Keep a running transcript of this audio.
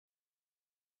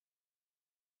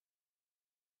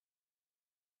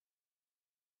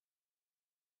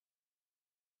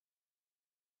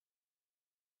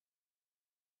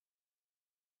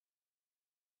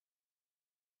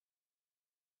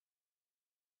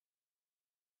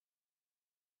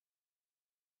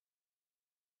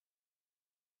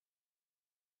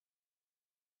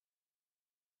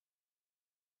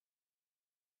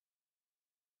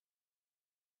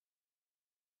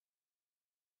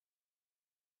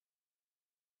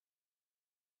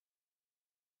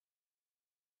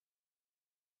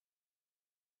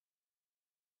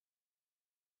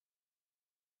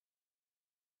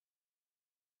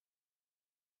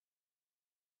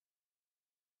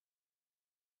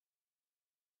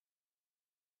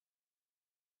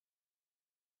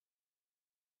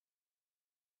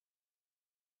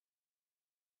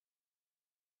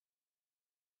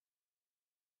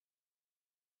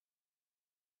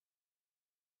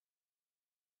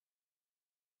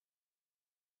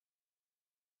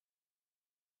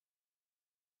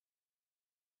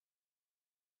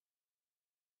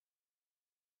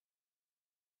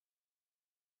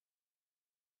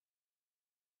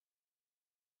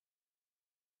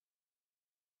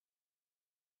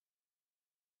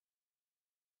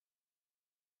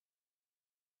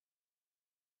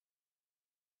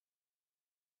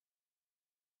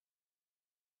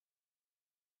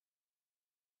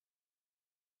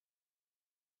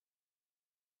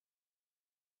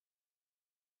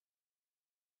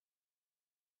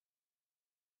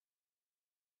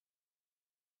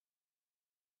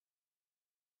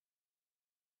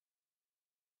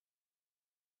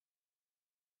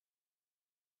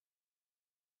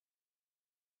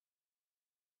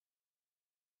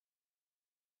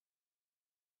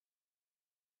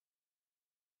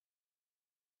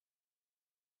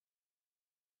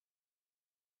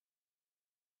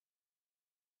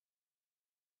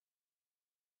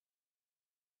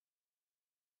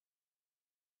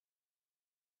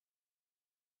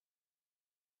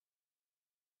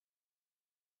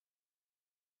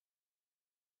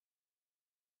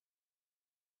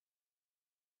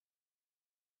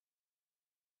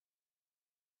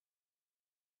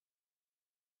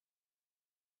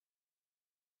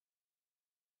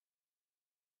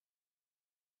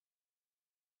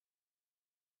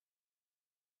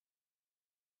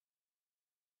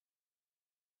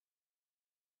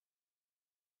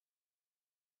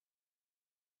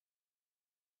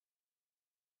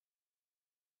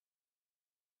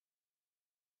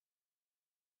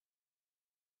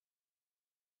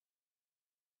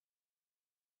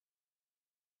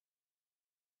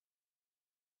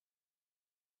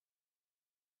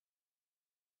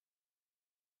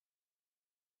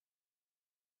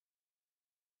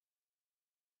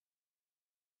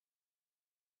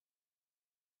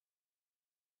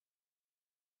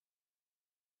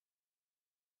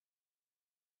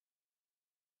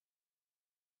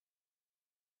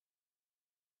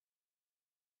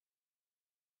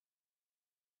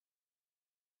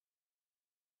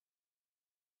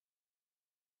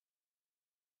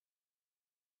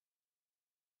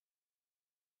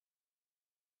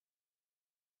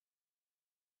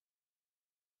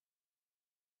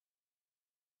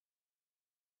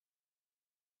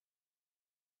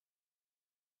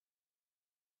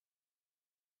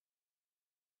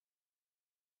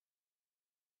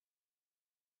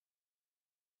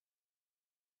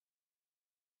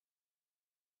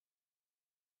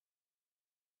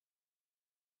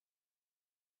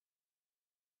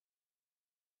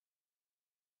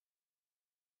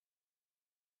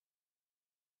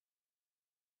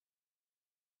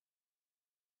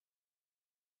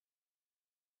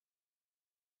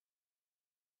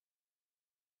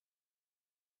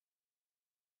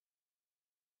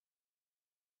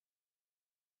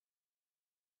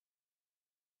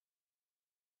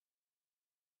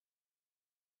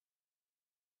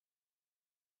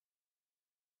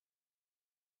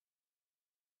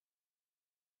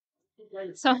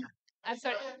So, I'm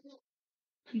sorry.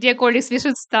 Dear colleagues, we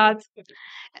should start.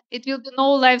 It will be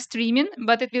no live streaming,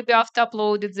 but it will be after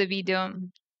uploaded the video.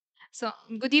 So,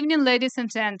 good evening, ladies and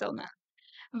gentlemen.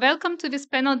 Welcome to this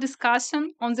panel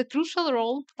discussion on the crucial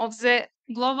role of the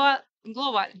global.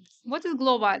 What is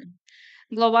global?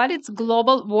 Global, it's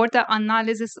Global Water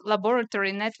Analysis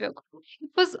Laboratory Network. It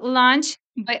was launched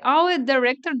by our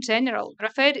Director General,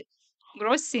 Rafael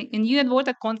Grossi, in UN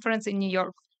Water Conference in New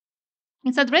York.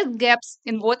 It's addressed gaps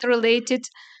in water-related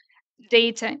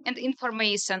data and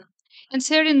information and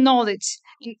sharing knowledge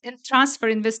and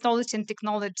transferring this knowledge and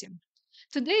technology.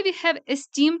 Today, we have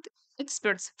esteemed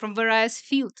experts from various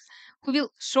fields who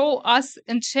will show us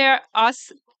and share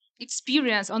us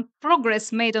experience on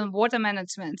progress made on water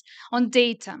management, on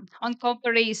data, on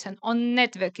cooperation, on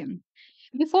networking.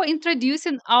 Before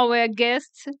introducing our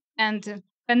guests and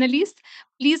panelists,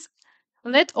 please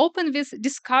let's open this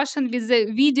discussion with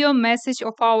the video message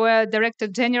of our Director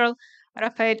General,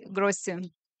 Rafael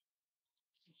Grossi.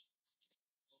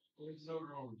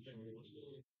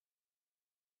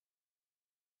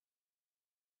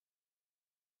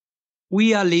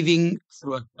 We are living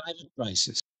through a climate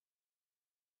crisis.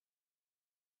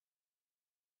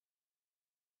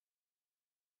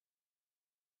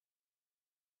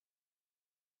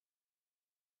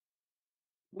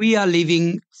 We are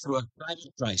living through a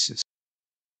climate crisis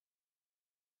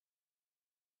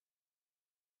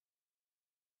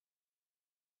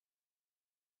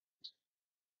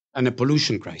and a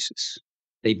pollution crisis.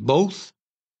 They both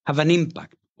have an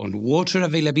impact on water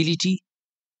availability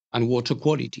and water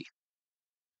quality.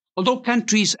 Although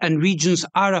countries and regions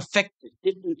are affected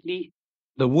differently,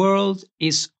 the world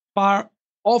is far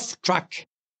off track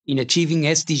in achieving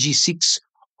SDG 6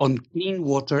 on clean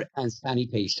water and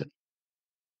sanitation.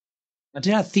 But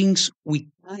there are things we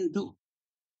can do.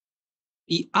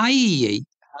 The IAEA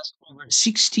has over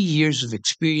 60 years of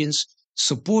experience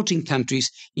supporting countries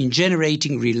in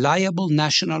generating reliable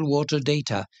national water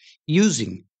data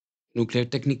using nuclear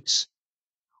techniques.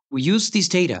 We use this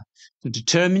data to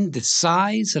determine the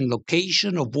size and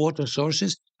location of water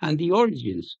sources and the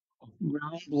origins of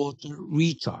groundwater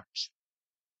recharge.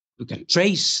 We can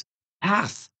trace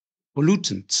path,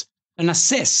 pollutants, and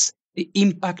assess the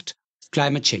impact of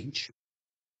climate change.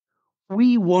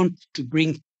 We want to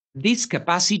bring this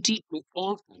capacity to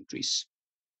all countries.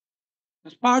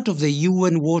 As part of the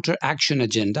UN Water Action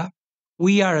Agenda,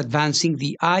 we are advancing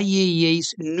the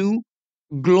IAEA's new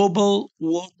Global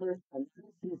Water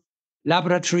Analysis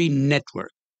Laboratory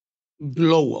Network,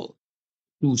 GloWAL,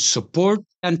 to support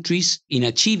countries in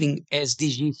achieving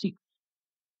SDG 6.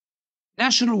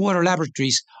 National water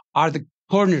laboratories are the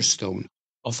cornerstone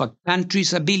of a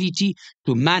country's ability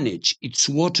to manage its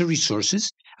water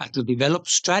resources and to develop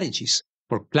strategies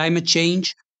for climate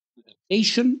change,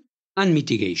 adaptation, and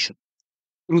mitigation.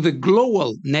 Through the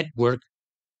global network,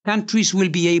 countries will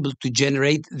be able to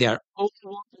generate their own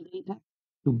water data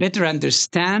to better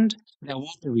understand their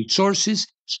water resources,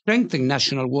 strengthen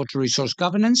national water resource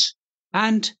governance,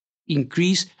 and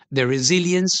increase the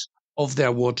resilience of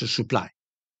their water supply.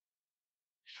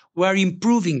 We are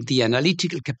improving the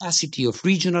analytical capacity of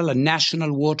regional and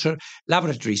national water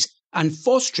laboratories and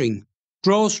fostering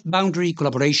cross-boundary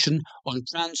collaboration on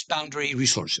transboundary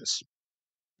resources.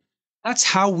 That's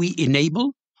how we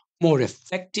enable more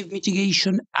effective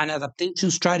mitigation and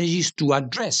adaptation strategies to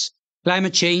address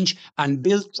climate change and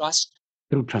build trust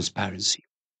through transparency.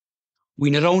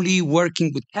 We're not only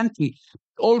working with countries,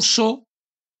 but also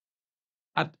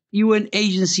at UN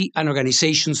agency and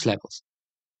organizations levels.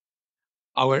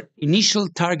 Our initial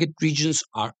target regions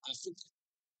are Africa,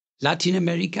 Latin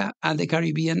America and the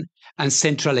Caribbean, and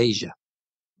Central Asia.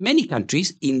 Many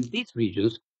countries in these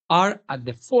regions are at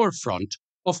the forefront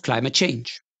of climate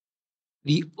change.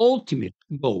 The ultimate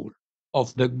goal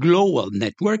of the global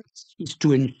network is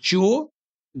to ensure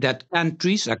that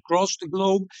countries across the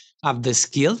globe have the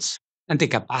skills and the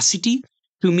capacity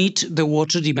to meet the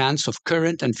water demands of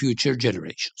current and future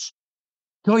generations.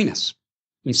 Join us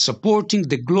in supporting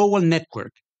the global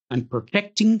network and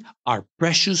protecting our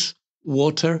precious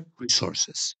water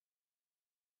resources.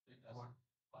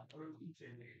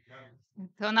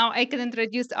 So now I can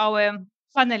introduce our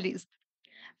panelists.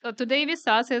 So today with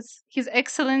us is His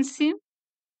Excellency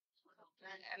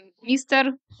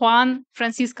Mr. Juan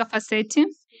Francisco Facchetti.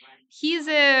 He is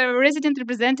a resident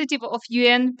representative of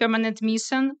UN Permanent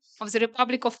Mission of the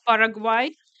Republic of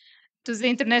Paraguay to the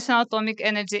International Atomic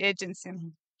Energy Agency.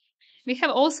 We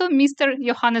have also Mr.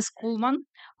 Johannes Kuhlmann,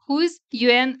 who is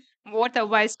UN Water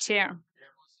Vice Chair.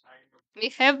 We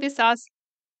have with us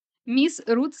Ms.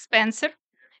 Ruth Spencer.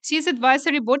 She is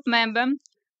advisory board member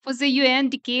for the UN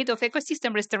Decade of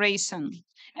Ecosystem Restoration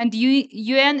and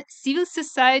UN Civil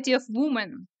Society of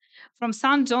Women from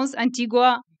St. John's,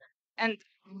 Antigua and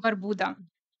Barbuda.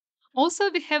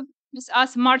 Also, we have with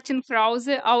us Martin Krause,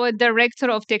 our Director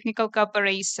of Technical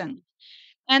Cooperation.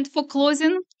 And for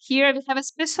closing, here we have a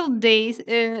special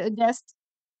guest,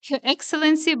 Her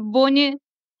Excellency Bonnie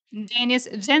Dennis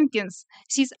Jenkins.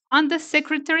 She's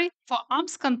Undersecretary for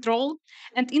Arms Control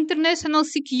and International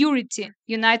Security,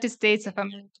 United States of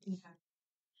America.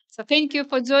 So thank you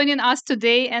for joining us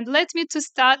today. And let me to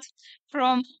start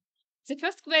from the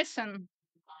first question.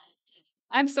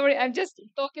 I'm sorry, I'm just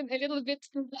talking a little bit,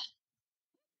 so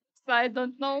I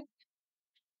don't know.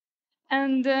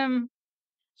 And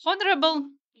Honorable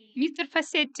Mr.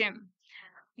 Fassetti,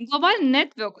 Global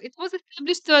Network, it was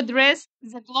established to address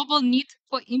the global need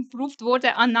for improved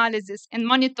water analysis and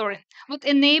monitoring, would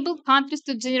enable countries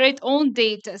to generate own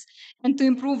data and to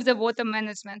improve the water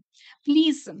management.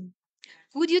 Please,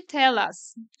 could you tell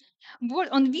us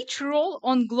on which role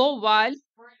on GloWAL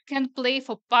can play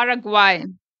for Paraguay?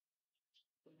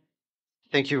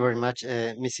 Thank you very much,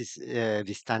 Mrs.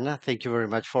 Vistana. Thank you very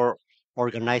much for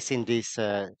organizing this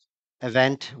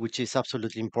event, which is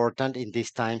absolutely important in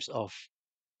these times of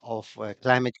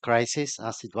climate crisis,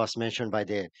 as it was mentioned by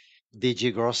the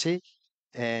DG Grossi.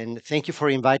 And thank you for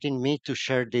inviting me to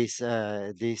share this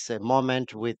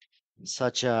moment with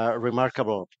such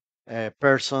remarkable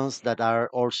persons that are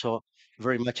also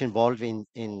very much involved in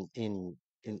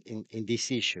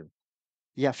this issue.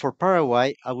 Yeah, for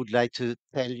Paraguay, I would like to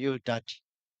tell you that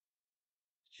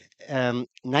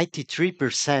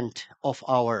 93% of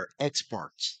our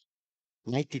exports,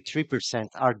 93%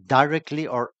 are directly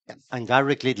or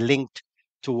indirectly linked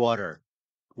to water.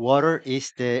 Water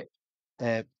is uh,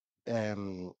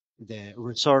 the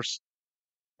resource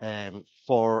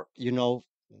for,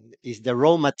 is the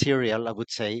raw material, I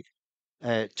would say,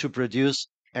 to produce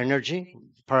energy.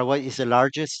 Paraguay is the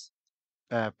largest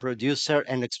producer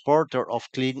and exporter of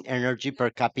clean energy per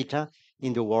capita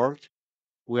in the world.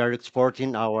 We are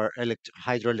exporting our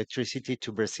hydroelectricity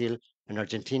to Brazil and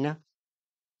Argentina.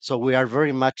 So we are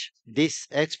very much, this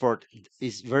export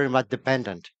is very much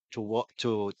dependent to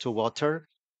water.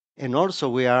 And also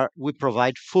we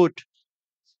provide food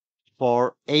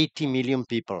for 80 million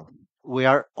people. We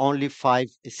are only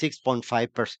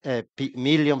 6.5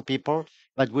 million people,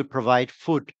 but we provide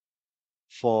food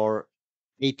for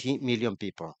 80 million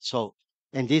people. So,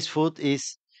 and this food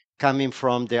is coming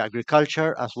from the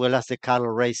agriculture as well as the cattle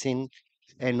raising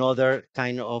and other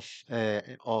kind of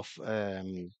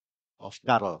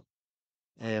cattle.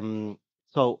 Um,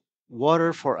 so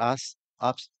water for us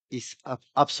is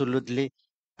absolutely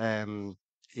um,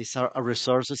 is our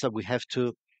resources that we have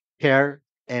to care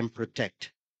and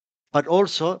protect. But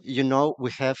also,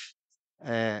 we have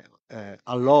uh,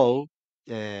 a law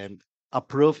um,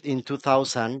 approved in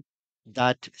 2000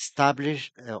 that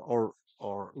establish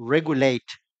or regulate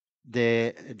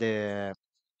the the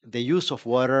the use of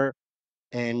water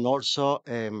and also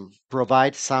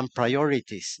provide some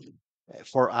priorities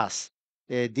for us.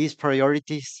 These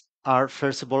priorities are,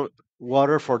 first of all,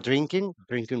 water for drinking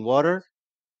water,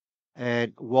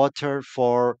 and water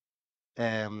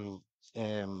um,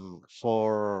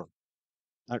 for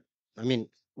uh, I mean,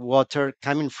 water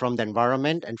coming from the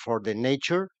environment and for the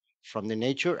nature, from the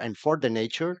nature and for the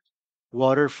nature,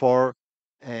 water for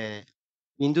uh,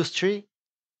 industry,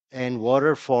 and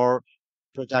water for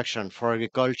production, for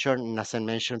agriculture, and as I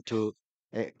mentioned, to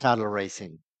cattle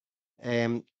raising.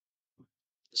 Um,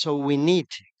 so we need,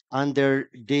 under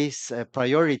these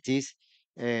priorities,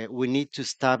 we need to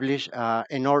establish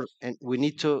and we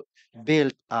need to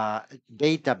build a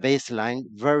data baseline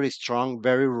very strong,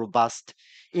 very robust,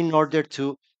 in order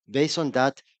to, based on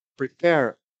that,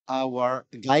 prepare our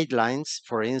guidelines,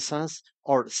 for instance,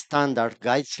 or standard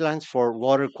guidelines for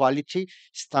water quality,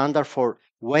 standard for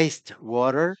waste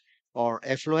water or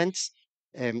effluents.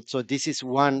 So this is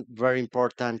one very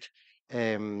important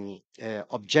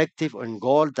objective and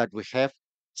goal that we have.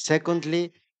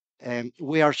 Secondly,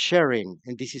 we are sharing,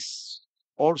 and this is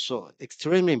also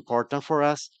extremely important for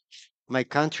us. My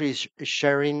country is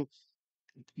sharing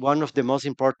one of the most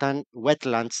important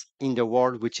wetlands in the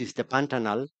world, which is the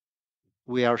Pantanal.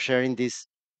 We are sharing this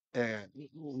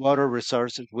water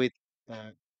resources with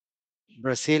uh,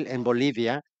 Brazil and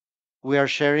Bolivia. We are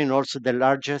sharing also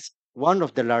one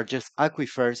of the largest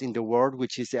aquifers in the world,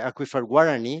 which is the aquifer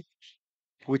Guarani,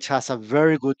 which has a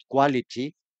very good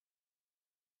quality,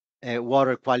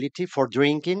 water quality for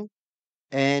drinking,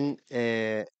 and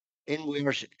we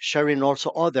are sharing also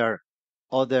other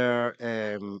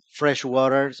fresh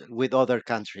waters with other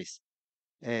countries.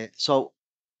 So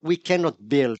we cannot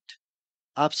build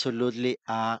absolutely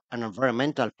an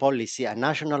environmental policy, a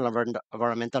national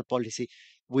environmental policy,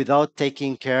 without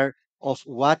taking care of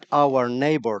what our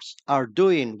neighbors are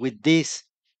doing with these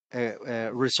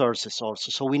resources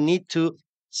also. So we need to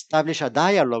establish a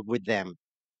dialogue with them.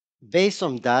 Based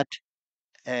on that,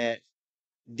 uh,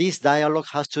 this dialogue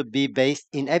has to be based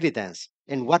in evidence.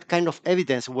 And what kind of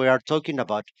evidence we are talking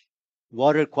about?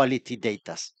 Water quality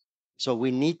data. So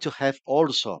we need to have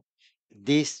also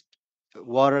this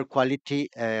water quality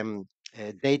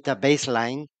data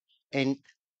baseline. And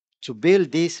to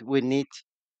build this, we need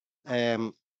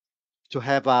um, to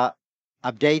have a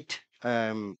update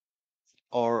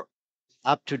or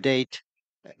up-to-date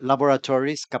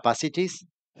laboratories capacities,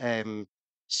 um,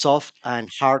 soft and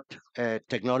hard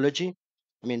technology.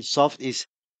 I mean, soft is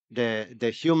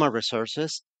the human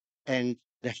resources, and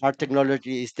the hard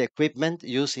technology is the equipment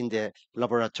used in the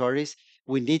laboratories.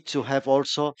 We need to have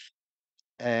also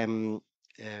um,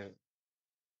 uh,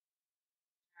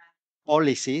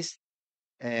 policies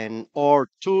and or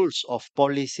tools of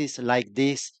policies like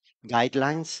these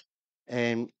guidelines,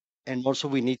 and also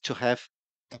we need to have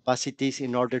capacities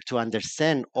in order to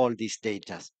understand all these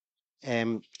data.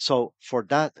 So for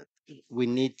that we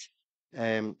need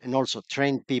and also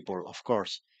train people, of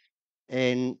course.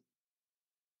 And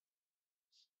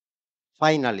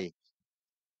finally,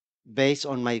 based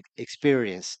on my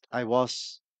experience, I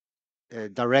was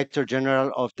Director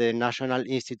General of the National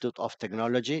Institute of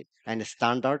Technology and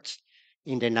Standards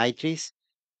in the 90s.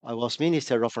 I was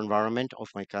Minister of Environment of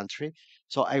my country.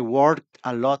 So I worked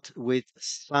a lot with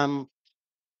some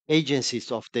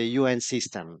agencies of the UN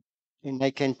system. And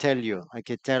I can tell you, I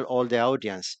can tell all the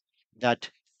audience that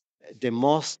the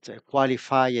most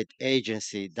qualified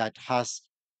agency that has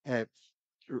uh,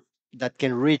 r- that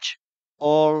can reach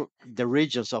all the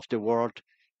regions of the world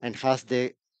and has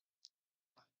the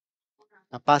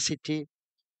capacity,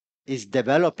 is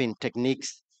developing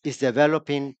techniques, is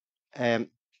developing um,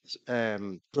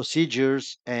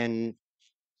 procedures and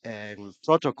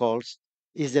protocols,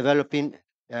 is developing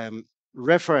um,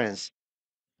 reference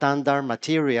standard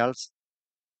materials,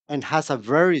 and has a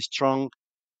very strong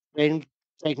tech-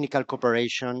 technical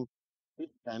cooperation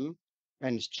system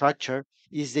and structure,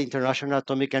 is the International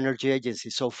Atomic Energy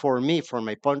Agency. So for me, from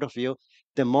my point of view,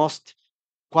 the most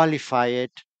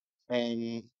qualified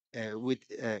and with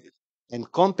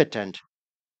and competent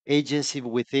agency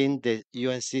within the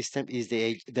UN system is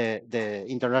the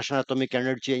International Atomic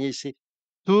Energy Agency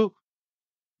to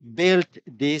build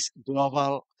this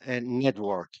global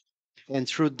network. And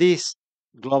through this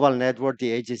global network,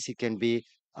 the agency can be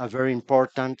a very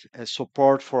important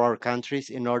support for our countries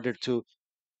in order to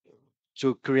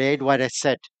create what I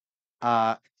said,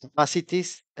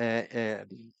 capacities at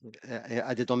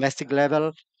the domestic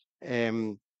level,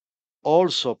 um,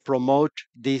 also promote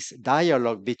this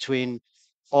dialogue between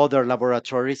other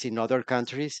laboratories in other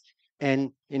countries,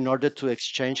 and in order to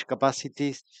exchange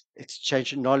capacities,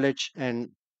 exchange knowledge,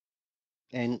 and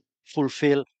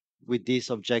fulfill with this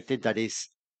objective that is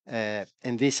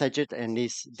envisaged and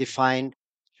is defined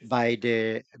by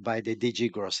the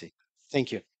DG Grossi.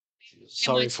 Thank you. Very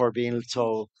Sorry much. for being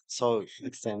so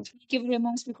extended. Thank you very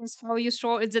much, because how you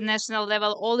show at the national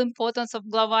level all importance of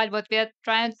global what we are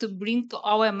trying to bring to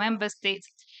our member states.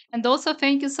 And also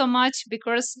thank you so much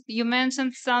because you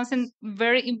mentioned something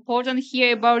very important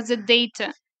here about the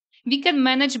data. We can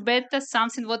manage better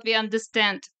something what we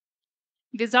understand.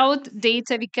 Without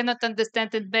data, we cannot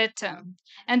understand it better.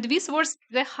 And this was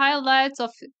the highlights of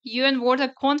UN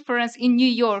Water Conference in New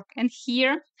York. And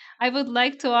here, I would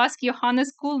like to ask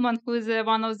Johannes Kuhlmann, who is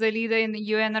one of the leader in the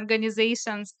UN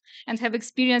organizations and have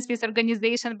experience with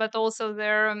organization, but also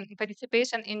their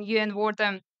participation in UN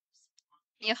Water.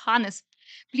 Johannes,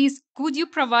 please, could you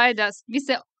provide us with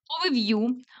an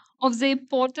overview of the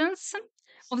importance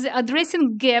of the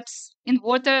addressing gaps in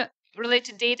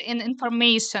water-related data and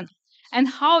information, and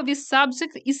how this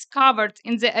subject is covered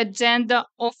in the agenda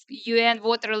of UN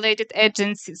water-related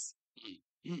agencies?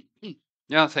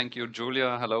 Yeah, thank you,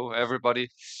 Julia. Hello, everybody.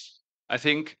 I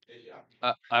think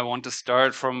I want to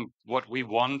start from what we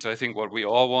want. I think what we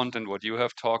all want and what you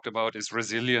have talked about is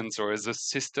resilience, or is a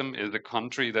system, is a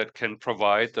country that can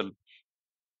provide the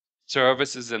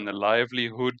services and the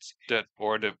livelihoods that,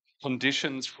 or the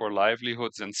conditions for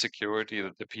livelihoods and security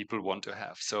that the people want to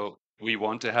have. So we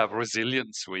want to have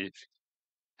resilience. We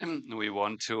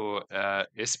want to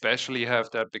especially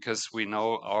have that because we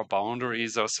know our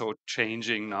boundaries are so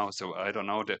changing now. So I don't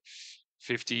know, that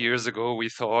 50 years ago we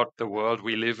thought the world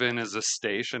we live in is a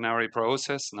stationary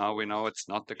process. Now we know it's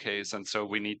not the case. And so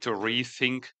we need to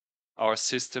rethink our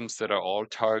systems that are all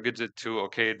targeted to,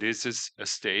 okay, this is a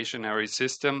stationary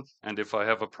system. And if I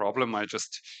have a problem, I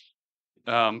just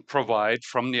provide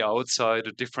from the outside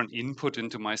a different input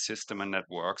into my system, and that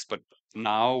works. But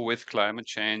now with climate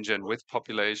change and with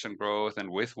population growth and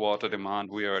with water demand,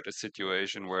 we are at a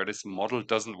situation where this model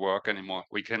doesn't work anymore.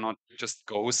 We cannot just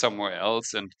go somewhere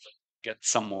else and get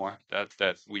some more.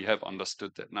 That we have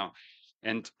understood that now.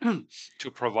 And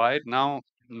to provide now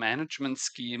management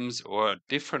schemes or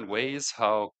different ways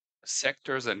how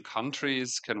sectors and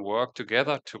countries can work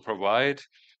together to provide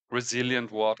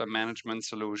resilient water management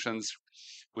solutions,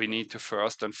 we need to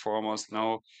first and foremost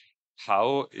know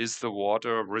how is the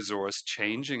water resource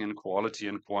changing in quality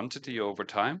and quantity over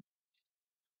time,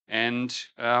 and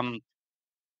um,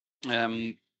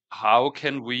 how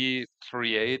can we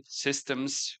create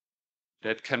systems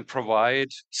that can provide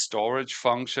storage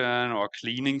function or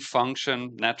cleaning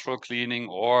function, natural cleaning,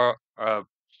 or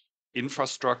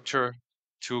infrastructure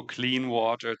to clean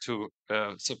water, to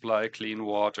supply clean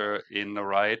water in the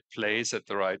right place at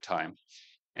the right time.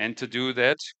 And to do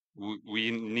that,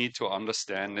 we need to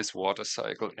understand this water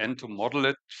cycle and to model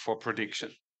it for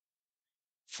prediction.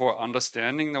 For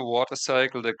understanding the water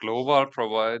cycle, the GloWAL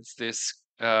provides this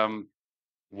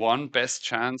one best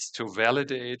chance to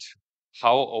validate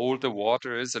how old the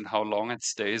water is and how long it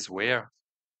stays where.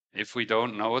 If we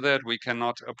don't know that, we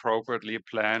cannot appropriately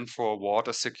plan for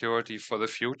water security for the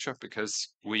future, because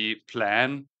we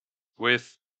plan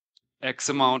with X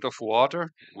amount of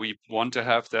water. We want to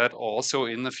have that also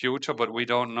in the future, but we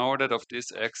don't know that of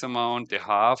this X amount, the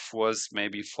half was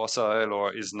maybe fossil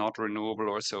or is not renewable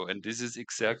or so. And this is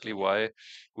exactly why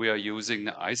we are using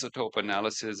the isotope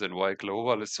analysis and why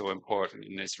GloWAL is so important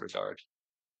in this regard.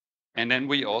 And then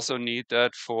we also need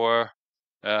that for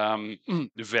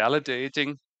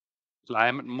validating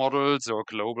climate models or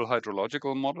global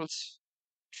hydrological models,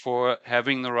 for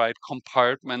having the right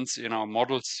compartments in our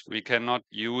models. We cannot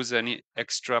use any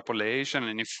extrapolation,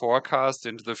 any forecast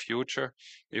into the future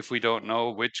if we don't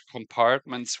know which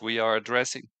compartments we are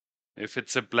addressing. If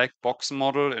it's a black box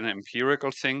model, an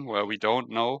empirical thing where we don't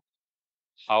know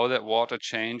how that water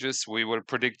changes, we will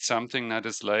predict something that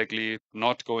is likely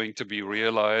not going to be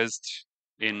realized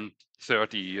in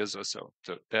 30 years or so.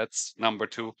 So that's number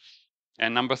two.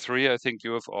 And number three, I think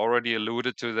you have already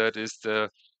alluded to that, is the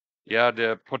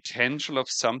potential of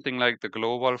something like the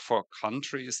GloWAL for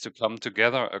countries to come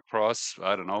together across,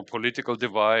 I don't know, political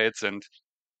divides. And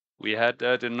we had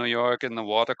that in New York in the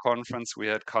water conference. We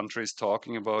had countries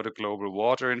talking about a global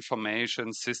water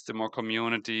information system or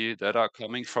community that are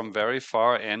coming from very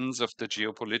far ends of the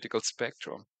geopolitical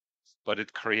spectrum. But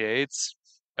it creates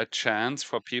a chance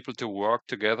for people to work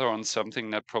together on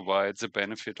something that provides a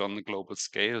benefit on the global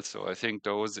scale. So I think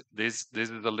this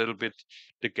is a little bit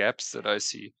the gaps that I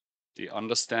see: the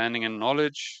understanding and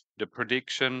knowledge, the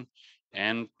prediction,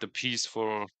 and the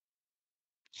peaceful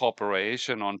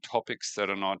cooperation on topics that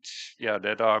are not,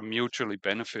 that are mutually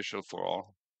beneficial for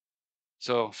all.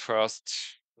 So first,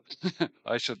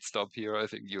 I should stop here, I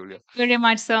think, Julia. Very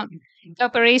much so.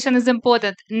 Cooperation is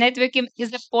important. Networking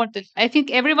is important. I think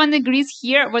everyone agrees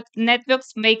here what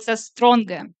networks makes us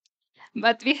stronger.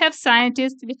 But we have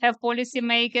scientists, we have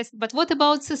policymakers. But what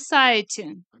about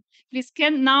society? Please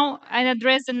can now I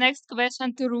address the next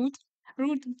question to Ruth.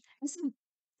 Ruth, as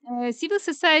a civil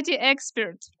society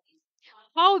expert,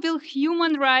 how will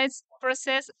human rights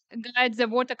process guide the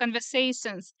water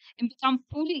conversations and become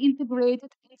fully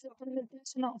integrated into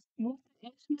implementation of water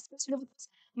action, especially what was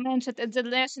mentioned at the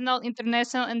national,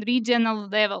 international, and regional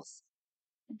levels?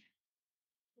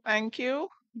 Thank you.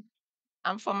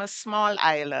 I'm from a small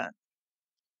island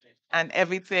and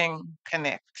everything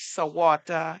connects. So,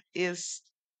 water is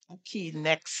a key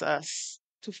nexus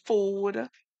to food,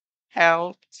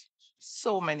 health,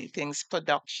 so many things,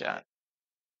 production.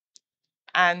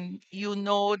 And you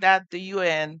know that the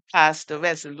UN passed a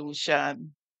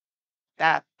resolution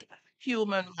that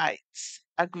human rights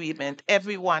agreement,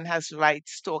 everyone has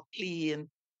rights to a clean,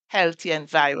 healthy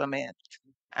environment.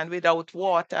 And without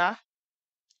water,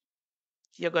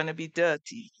 you're going to be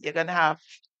dirty. You're going to have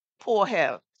poor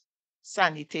health,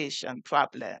 sanitation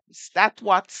problems. That's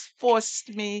what's forced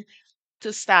me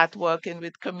to start working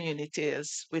with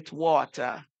communities with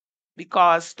water,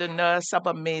 because the nurse of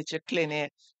a major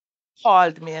clinic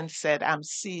called me and said, I'm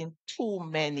seeing too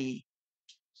many,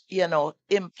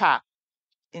 impact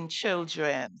in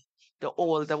children, the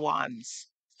older ones,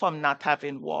 from not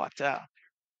having water.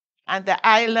 And the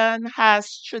island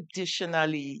has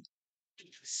traditionally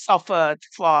suffered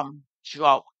from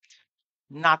drought,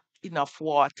 not enough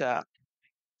water.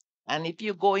 And if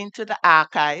you go into the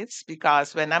archives,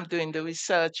 because when I'm doing the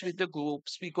research with the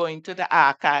groups, we go into the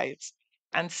archives.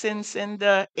 And since in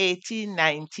the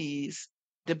 1890s,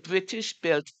 the British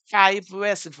built 5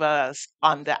 reservoirs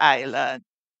on the island.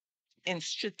 in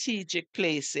strategic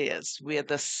places where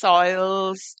the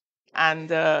soils and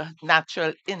the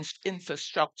natural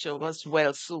infrastructure was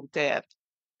well suited.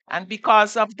 And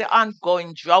because of the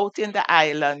ongoing drought in the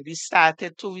island, we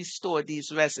started to restore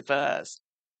these reservoirs.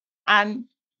 And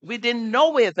we didn't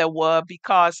know where they were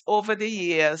because over the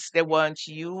years they weren't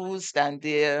used and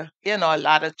a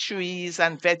lot of trees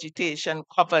and vegetation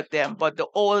covered them. But the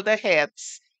older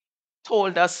heads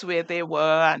told us where they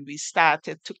were and we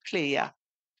started to clear.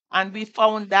 And we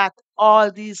found that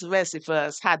all these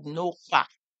reservoirs had no crack,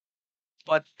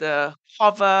 but the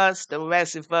covers, the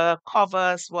reservoir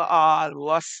covers were all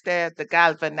rusted, the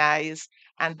galvanized,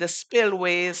 and the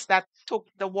spillways that took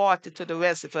the water to the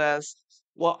reservoirs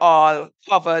were all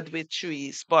covered with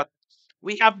trees. But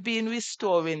we have been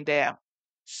restoring them.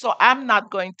 So I'm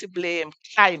not going to blame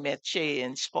climate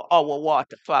change for our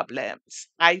water problems.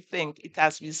 I think it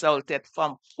has resulted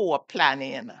from poor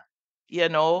planning. You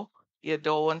know, you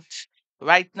don't,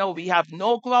 right now we have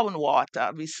no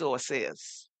groundwater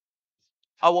resources.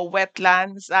 Our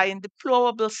wetlands are in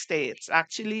deplorable states.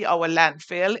 Actually, our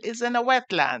landfill is in a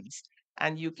wetlands.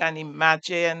 And you can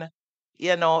imagine,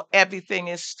 everything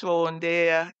is thrown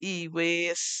there,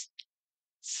 e-waste.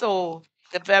 So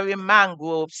the very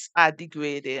mangroves are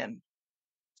degrading.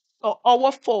 So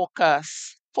our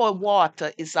focus for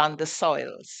water is on the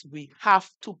soils. We have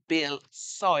to build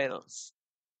soils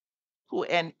to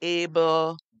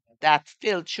enable that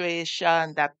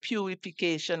filtration, that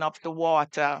purification of the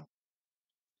water.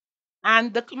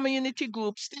 And the community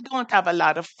groups, they don't have a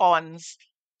lot of funds,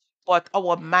 but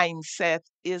our mindset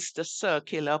is the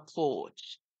circular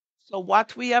approach. So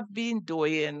what we have been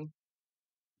doing,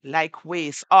 like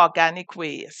waste, organic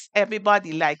waste,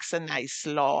 everybody likes a nice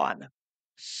lawn.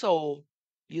 So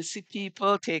you see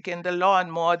people taking the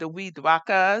lawnmower, the weed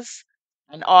whackers,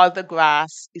 and all the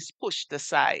grass is pushed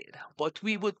aside. But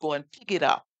we would go and pick it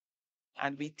up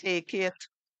and we take it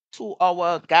to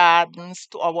our gardens,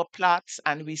 to our plots,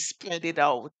 and we spread it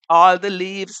out. All the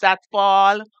leaves that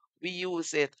fall, we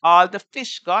use it. All the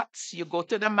fish guts, you go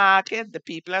to the market, the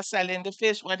people are selling the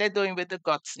fish. What they're doing with the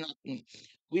guts, nothing.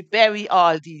 We bury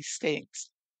all these things,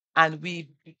 and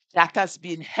that has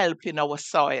been helping our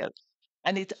soil.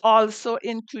 And it also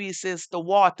increases the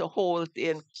water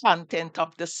holding content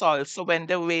of the soil. So when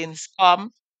the rains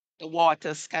come, the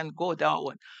waters can go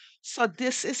down. So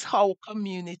this is how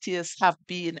communities have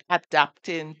been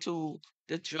adapting to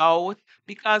the drought.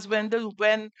 Because when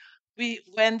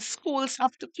schools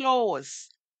have to close,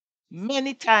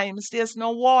 many times there's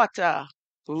no water.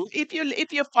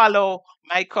 If you follow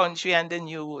my country and the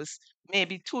news,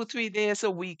 maybe 2-3 days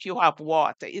a week you have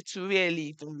water. It's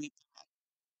really very.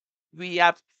 We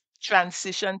have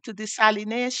transitioned to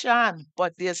desalination,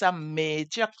 but there's a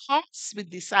major cost with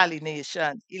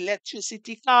desalination,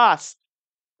 electricity costs,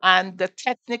 and the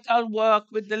technical work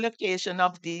with the location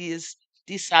of these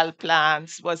desal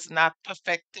plants was not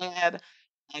perfected.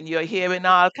 And you're hearing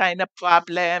all kind of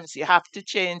problems. You have to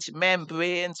change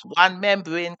membranes. One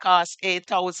membrane costs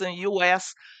 8,000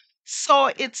 US. So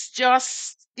it's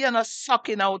just,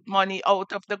 sucking out money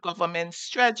out of the government's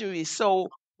treasury. So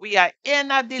we are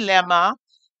in a dilemma,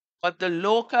 but the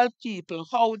local people,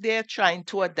 how they're trying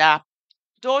to adapt,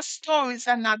 those stories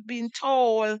are not being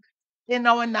told in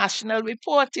our national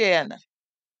reporting.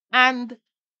 And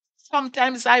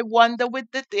sometimes I wonder with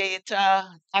the data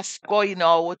that's going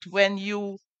out when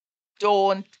you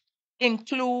don't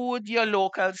include your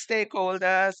local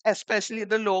stakeholders, especially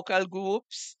the local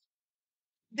groups,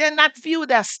 they're not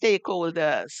viewed as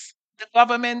stakeholders. The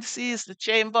government sees the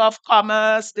Chamber of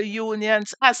Commerce, the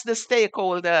unions as the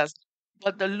stakeholders,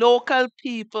 but the local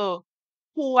people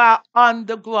who are on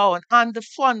the ground, on the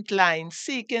front line,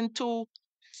 seeking to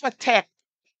protect,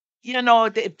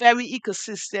 the very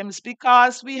ecosystems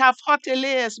because we have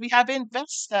hoteliers, we have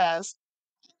investors,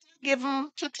 give them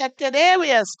protected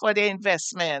areas for their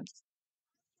investments.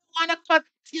 Want to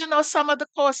cut, some of the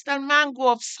coastal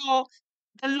mangroves. So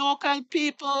the local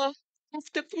people have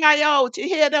to cry out. You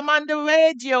hear them on the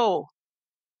radio.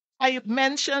 I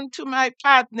mentioned to my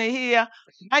partner here,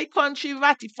 my country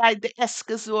ratified the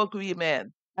Escazú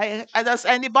Agreement. Does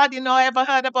anybody know ever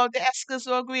heard about the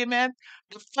Escazú Agreement?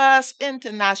 The first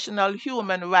international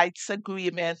human rights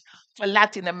agreement for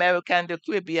Latin America and the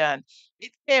Caribbean.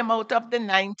 It came out of the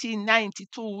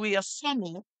 1992 Rio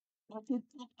Summit, but it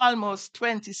took almost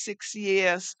 26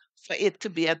 years for it to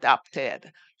be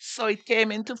adopted. So it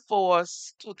came into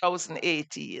force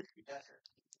 2018.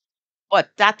 But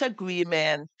that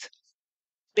agreement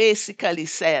basically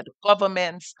said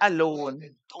governments alone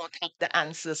don't have the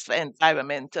answers for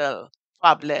environmental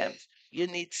problems. You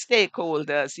need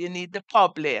stakeholders, you need the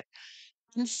public.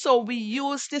 And so we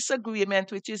use this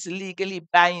agreement, which is legally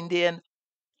binding,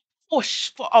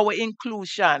 push for our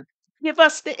inclusion. Give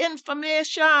us the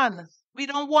information. We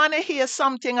don't want to hear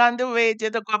something on the radio.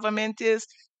 The government is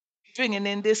bringing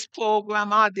in this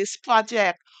program or this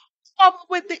project.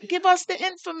 Give us the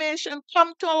information.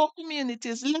 Come to our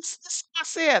communities. Let's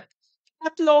discuss it.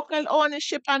 Get local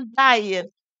ownership and buy-in.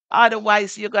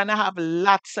 Otherwise, you're gonna have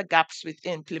lots of gaps with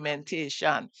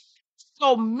implementation.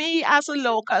 So, me as a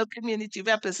local community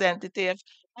representative,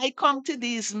 I come to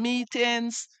these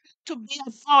meetings to be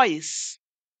a voice.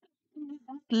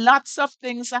 Lots of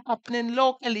things are happening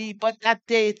locally, but that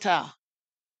data.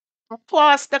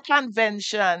 Across the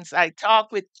conventions, I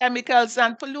talk with chemicals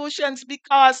and pollutions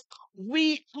because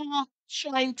we are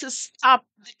trying to stop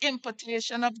the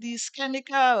importation of these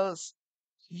chemicals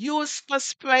used for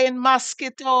spraying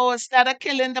mosquitoes that are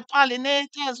killing the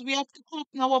pollinators. We have to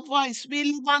open our voice. We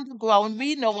live on the ground.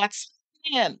 We know what's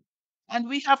happening. And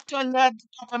we have to alert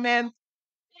the government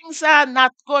things are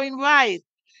not going right.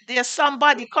 There's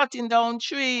somebody cutting down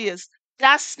trees.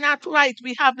 That's not right.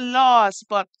 We have laws,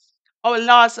 but our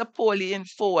laws are poorly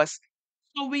enforced.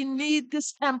 So we need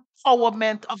this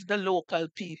empowerment of the local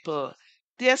people.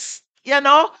 This,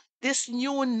 this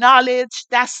new knowledge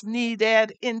that's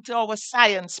needed into our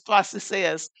science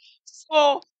processes.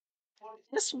 So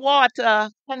this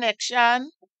water connection,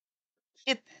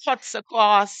 it cuts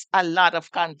across a lot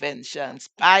of conventions,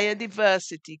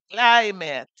 biodiversity,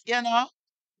 climate,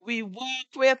 we work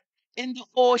with in the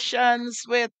oceans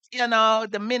with, the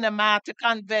Minamata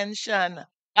Convention.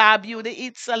 Our beauty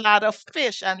eats a lot of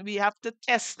fish and we have to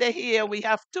test the hair. We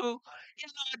have to,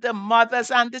 the mothers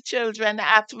and the children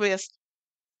at risk.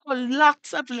 So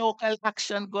lots of local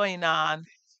action going on,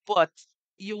 but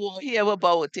you won't hear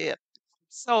about it.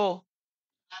 So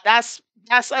that's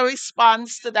a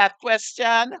response to that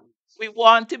question. We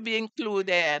want to be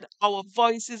included. Our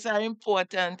voices are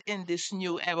important in this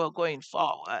new era going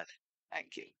forward.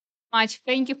 Thank you. Much.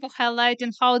 Thank you for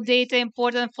highlighting how data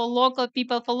important for local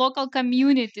people, for local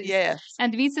communities. Yes.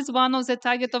 And this is one of the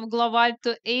target of GloWAL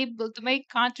to make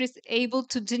countries able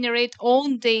to generate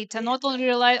own data, not only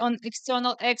rely on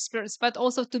external experts, but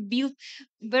also to build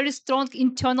very strong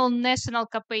internal national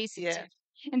capacity. Yeah.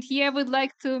 And here I would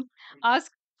like to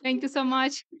ask, thank you so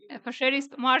much for sharing,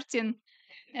 Martin.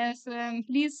 Yes,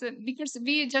 please, because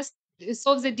we just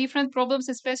solve the different problems,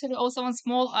 especially also on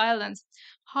small islands.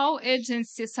 How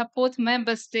agencies support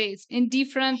member states in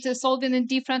different solving in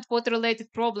different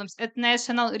water-related problems at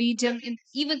national, region, and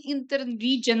even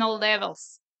inter-regional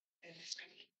levels.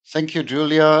 Thank you,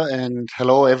 Julia, and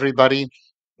hello, everybody.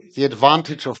 The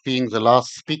advantage of being the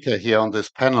last speaker here on this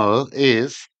panel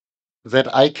is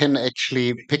that I can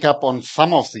actually pick up on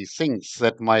some of these things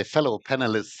that my fellow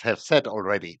panelists have said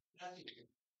already.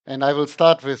 And I will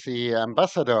start with the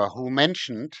ambassador who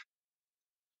mentioned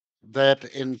that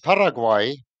in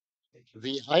Paraguay,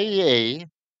 the IAEA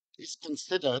is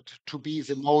considered to be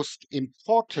the most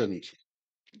important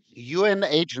UN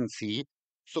agency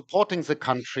supporting the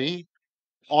country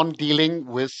on dealing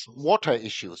with water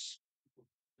issues.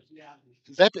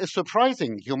 That is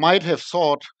surprising. You might have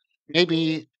thought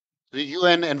maybe the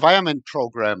UN Environment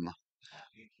Program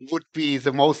would be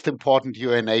the most important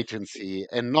UN agency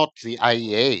and not the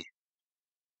IEA.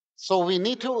 So we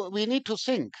need to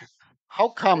think, how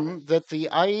come that the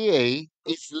IEA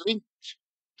is linked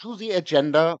to the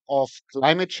agenda of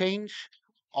climate change,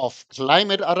 of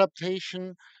climate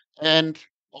adaptation, and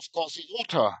of course the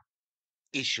water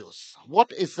issues?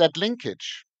 What is that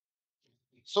linkage?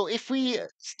 So if we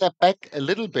step back a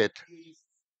little bit,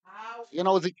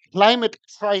 the climate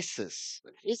crisis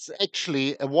is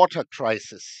actually a water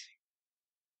crisis.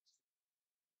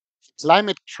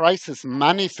 Climate crisis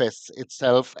manifests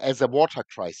itself as a water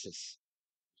crisis.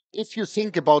 If you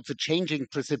think about the changing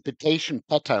precipitation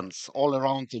patterns all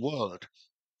around the world,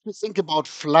 if you think about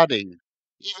flooding,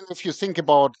 even if you think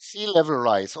about sea level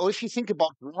rise, or if you think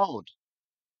about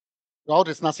drought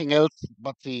is nothing else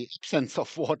but the absence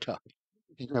of water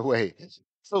in a way.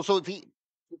 So the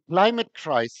climate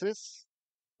crisis,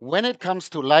 when it comes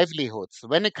to livelihoods,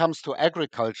 when it comes to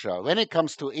agriculture, when it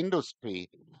comes to industry,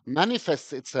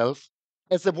 manifests itself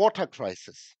as a water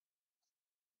crisis.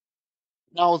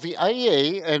 Now, the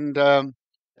IEA, and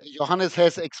Johannes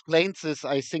has explained this,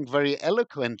 I think, very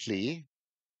eloquently.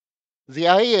 The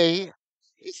IEA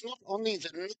is not only the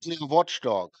nuclear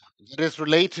watchdog that is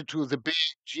related to the big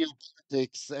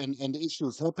geopolitics and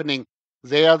issues happening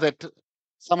there that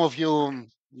some of you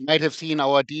might have seen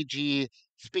our DG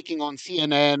speaking on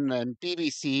CNN and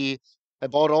BBC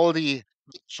about all the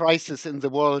crises in the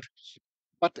world.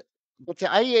 But the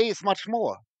IEA is much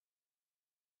more.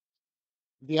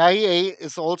 The IEA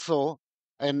is also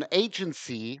an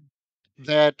agency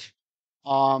that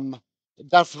um,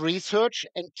 does research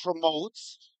and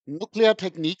promotes nuclear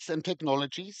techniques and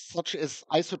technologies such as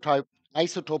isotope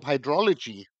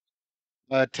hydrology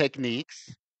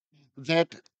techniques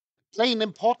that play an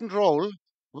important role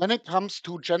when it comes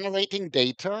to generating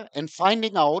data and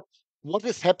finding out what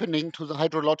is happening to the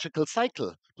hydrological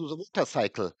cycle, to the water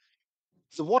cycle.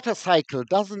 The water cycle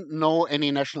doesn't know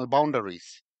any national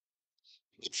boundaries.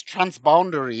 It's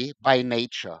transboundary by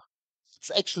nature.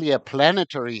 It's actually a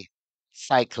planetary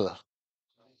cycle.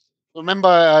 Remember,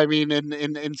 I mean,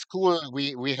 in school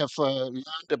we have learned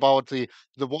about the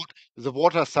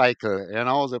water cycle. You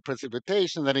know, the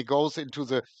precipitation, then it goes into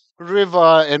the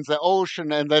river and the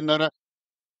ocean, and then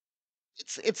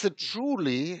it's a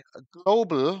truly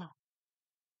global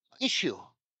issue.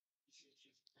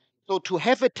 So to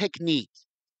have a technique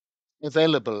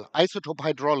available, isotope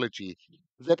hydrology,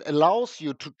 that allows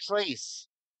you to trace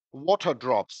water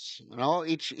drops. You know,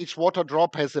 each water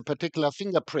drop has a particular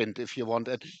fingerprint, if you want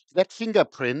it. That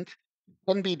fingerprint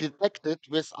can be detected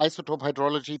with isotope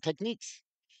hydrology techniques,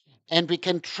 and we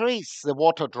can trace the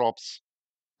water drops.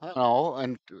 You know,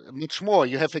 and much more.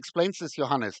 You have explained this,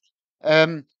 Johannes.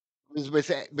 Um, with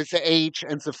the age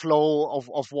and the flow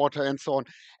of water and so on.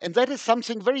 And that is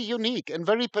something very unique and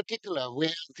very particular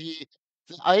where the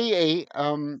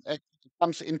IAEA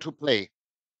comes into play.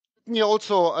 Let me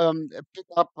also pick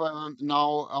up now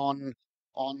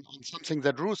on something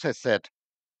that Ruth has said.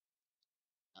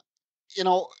 You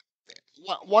know,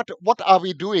 what are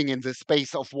we doing in the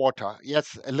space of water?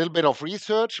 Yes, a little bit of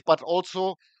research, but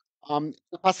also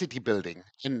capacity building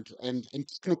and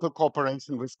technical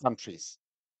cooperation with countries.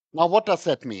 Now, what does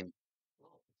that mean?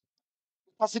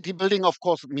 Capacity building, of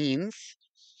course, means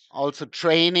also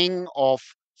training of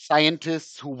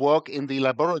scientists who work in the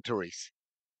laboratories.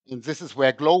 And this is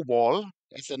where GloWAL,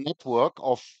 as a network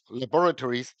of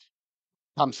laboratories,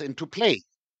 comes into play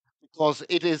because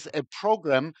it is a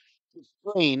program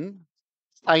to train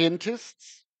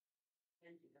scientists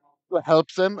to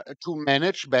help them to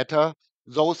manage better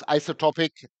those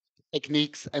isotopic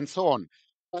techniques and so on.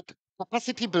 But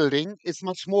capacity building is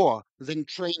much more than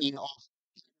training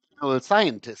of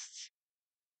scientists.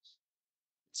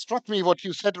 Struck me what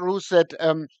you said, Ruth, that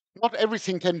not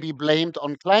everything can be blamed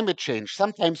on climate change.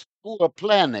 Sometimes poor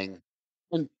planning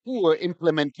and poor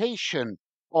implementation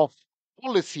of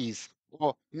policies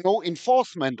or no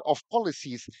enforcement of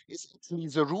policies is actually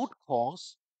the root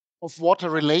cause of water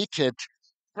related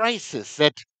crisis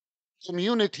that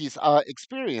communities are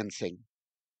experiencing.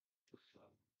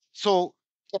 So,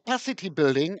 capacity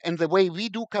building and the way we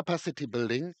do capacity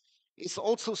building is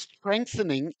also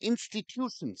strengthening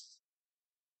institutions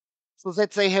so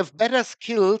that they have better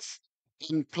skills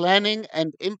in planning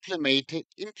and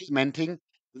implementing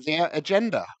their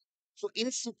agenda. So,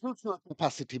 institutional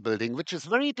capacity building, which is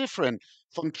very different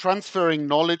from transferring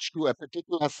knowledge to a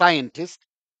particular scientist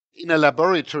in a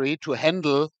laboratory to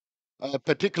handle a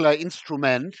particular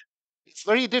instrument, it's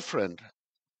very different.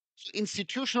 So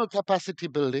institutional capacity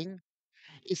building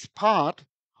is part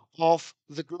of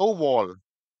the GloWAL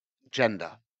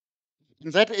agenda.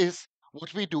 And that is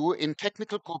what we do in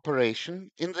technical cooperation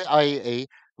in the IAEA.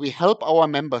 We help our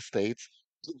member states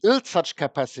to build such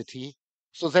capacity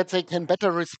so that they can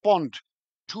better respond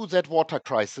to that water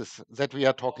crisis that we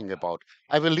are talking about.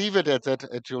 I will leave it at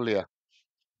that, Julia.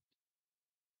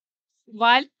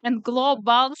 While and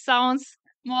global sounds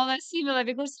more or less similar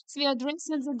because we are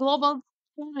addressing the global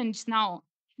challenge now.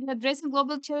 We are addressing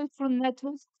global challenge through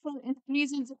networks, for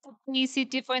increasing the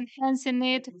capacity, for enhancing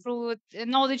it, through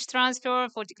knowledge transfer,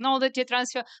 for technology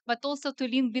transfer, but also to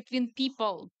link between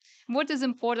people. What is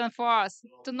important for us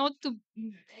to not to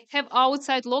have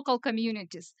outside local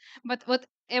communities, but what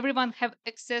everyone have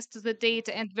access to the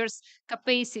data and there's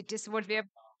capacities what we are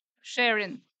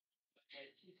sharing.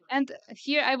 And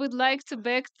here I would like to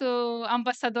back to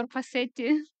Ambassador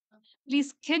Passetti.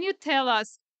 Please, can you tell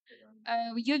us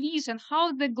your vision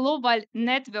how the global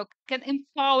network can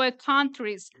empower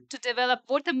countries to develop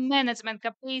water management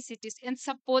capacities and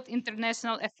support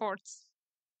international efforts?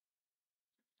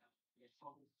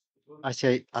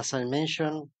 As I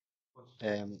mentioned,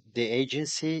 the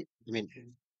agency, I mean,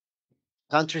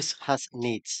 countries has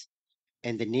needs,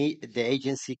 and the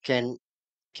agency can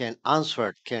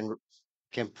answer,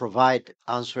 can provide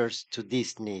answers to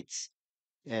these needs.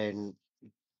 And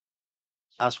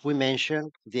as we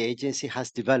mentioned, the agency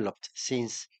has developed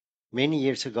since many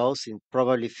years ago, since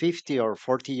probably 50 or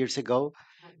 40 years ago,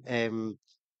 um,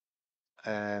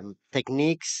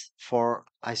 techniques for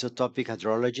isotopic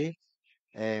hydrology.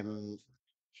 Um,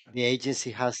 the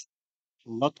agency has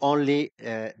not only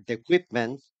the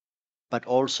equipment but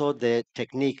also the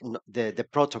technique, the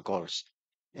protocols.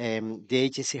 The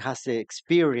agency has the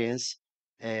experience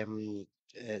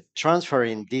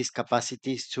transferring these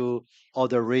capacities to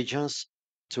other regions,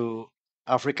 to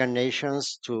African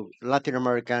nations, to Latin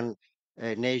American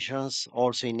nations,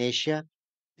 also in Asia.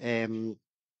 Um,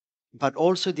 but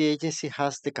also the agency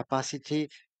has the capacity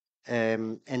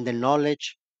and the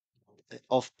knowledge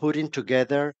of putting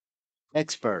together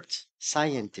experts,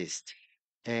 scientists,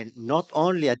 and not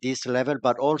only at this level,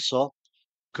 but also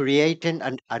creating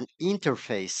an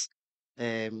interface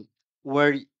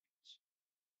where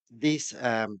this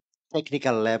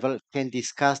technical level can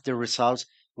discuss the results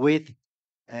with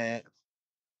uh,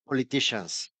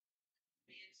 politicians,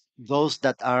 those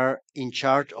that are in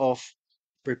charge of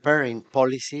preparing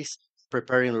policies,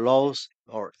 preparing laws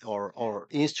or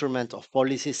instrument of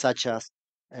policies such as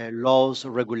laws,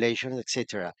 regulations,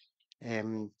 etc.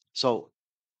 So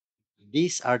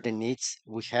these are the needs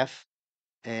we have,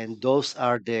 and those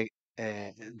are the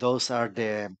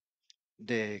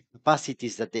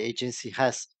capacities that the agency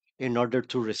has in order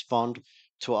to respond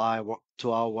to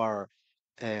our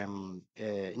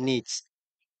needs.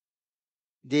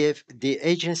 The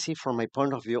agency, from my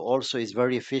point of view, also is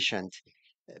very efficient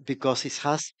because it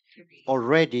has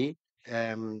already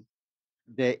um,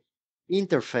 the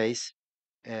interface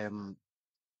um,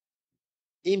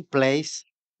 in place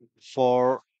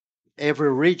for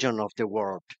every region of the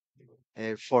world,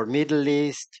 for Middle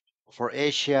East, for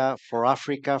Asia, for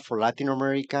Africa, for Latin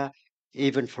America,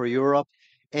 even for Europe.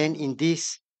 And in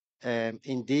this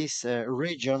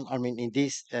region, I mean, in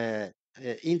these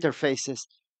interfaces,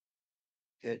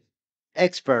 uh,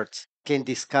 experts can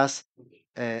discuss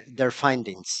their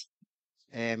findings.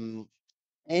 And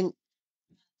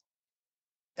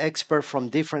experts from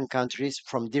different countries,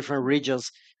 from different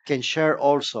regions, can share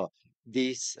also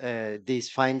these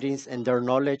findings and their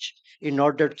knowledge in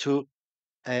order to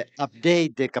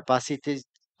update the capacities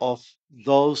of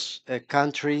those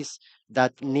countries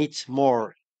that needs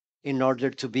more in order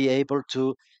to be able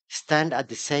to stand at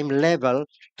the same level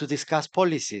to discuss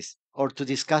policies or to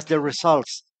discuss the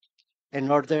results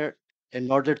in order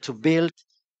to build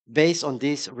based on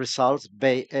these results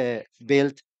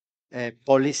build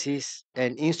policies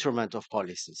and instrument of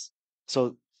policies.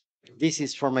 So this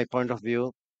is from my point of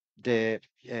view the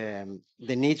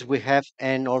needs we have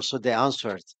and also the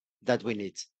answers that we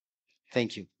need.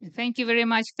 Thank you. Thank you very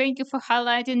much. Thank you for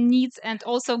highlighting needs and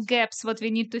also gaps, what we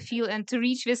need to fill and to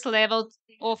reach this level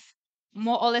of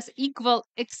more or less equal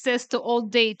access to all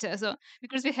data. So,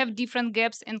 because we have different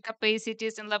gaps in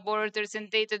capacities in laboratories and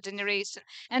data generation.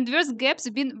 And those gaps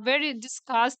have been very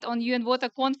discussed on UN Water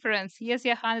Conference. Yes,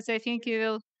 Johannes, I think you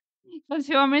will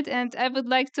confirm it. And I would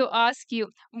like to ask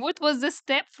you, what was the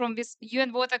step from this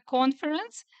UN Water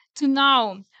Conference to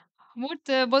now? What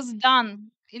was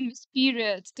done in this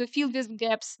period to fill these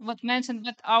gaps? What mentioned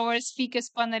by our speakers,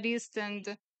 panelists,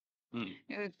 and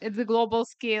Mm. at the global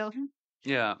scale?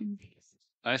 Yeah, Mm.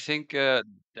 I think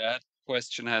that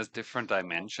question has different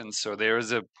dimensions. So there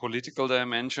is a political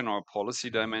dimension or policy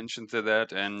dimension to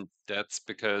that, and that's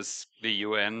because the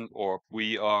UN, or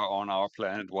we are on our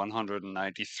planet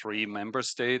 193 member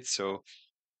states. So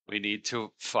we need to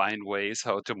find ways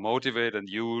how to motivate, and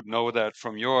you know that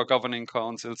from your governing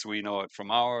councils, we know it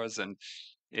from ours, and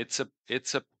it's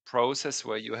a process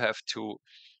where you have to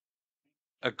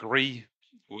agree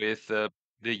with the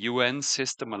UN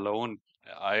system alone.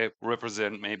 I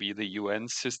represent maybe the UN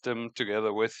system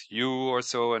together with you or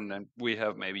so, and then we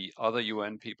have maybe other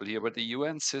UN people here. But the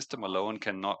UN system alone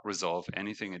cannot resolve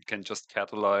anything. It can just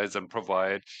catalyze and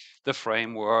provide the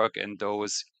framework and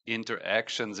those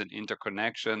interactions and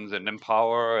interconnections and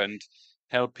empower and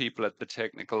help people at the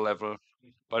technical level.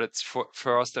 But it's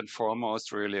first and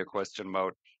foremost really a question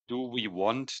about, do we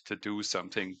want to do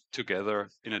something together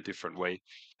in a different way?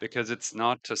 Because it's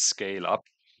not to scale up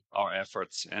our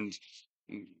efforts, and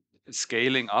mm,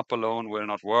 scaling up alone will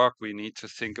not work. We need to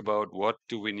think about what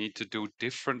do we need to do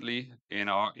differently in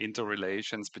our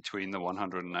interrelations between the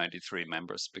 193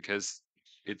 members, because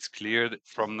it's clear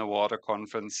from the water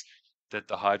conference that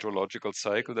the hydrological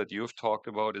cycle that you've talked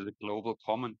about is a global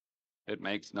common. It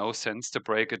makes no sense to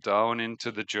break it down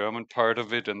into the German part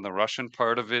of it and the Russian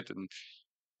part of it. And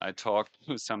I talked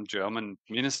to some German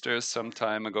ministers some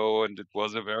time ago, and it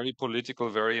was a very political,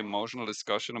 very emotional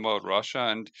discussion about Russia.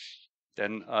 And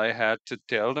then I had to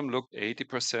tell them, look,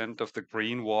 80% of the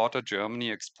green water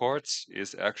Germany exports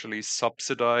is actually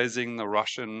subsidizing the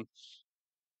Russian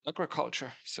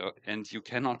agriculture. So, and you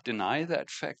cannot deny that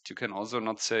fact. You can also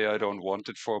not say, I don't want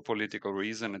it for a political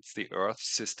reason. It's the earth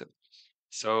system.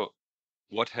 So,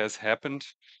 what has happened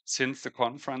since the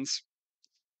conference?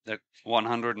 The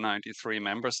 193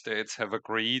 member states have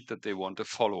agreed that they want to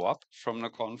follow up from the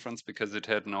conference because it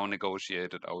had no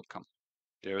negotiated outcome.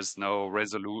 There is no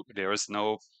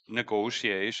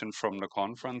negotiation from the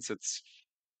conference.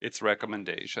 It's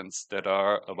recommendations that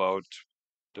are about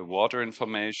the water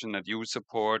information that you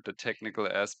support, the technical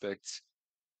aspects.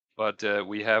 But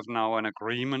we have now an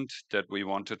agreement that we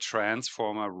want to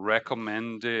transform a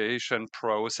recommendation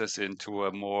process into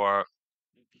a more,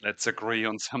 let's agree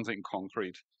on something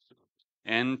concrete.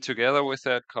 And together with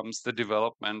that comes the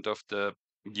development of the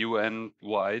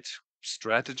UN-wide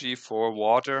strategy for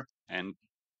water and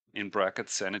in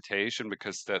brackets sanitation,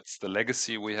 because that's the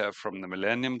legacy we have from the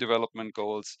Millennium Development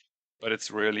Goals. But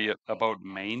it's really about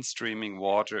mainstreaming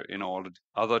water in all the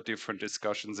other different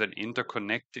discussions and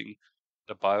interconnecting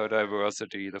the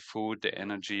biodiversity, the food, the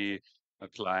energy, the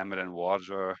climate and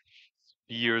water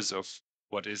years of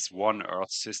what is one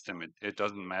Earth system. It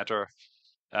doesn't matter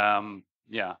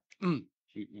yeah,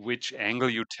 which angle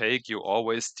you take, you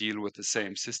always deal with the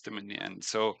same system in the end.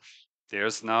 So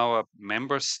there's now a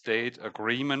member state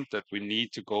agreement that we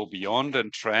need to go beyond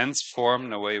and transform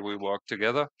the way we work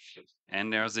together.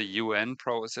 And there's a UN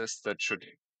process that should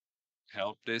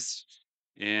help this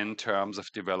in terms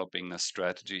of developing a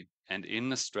strategy. And in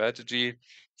the strategy,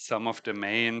 some of the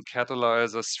main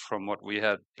catalyzers from what we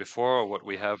had before or what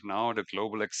we have now, the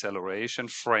global acceleration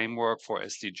framework for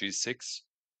SDG 6,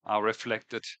 are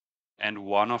reflected. And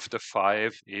one of the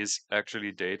five is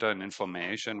actually data and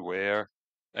information, where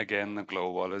again, the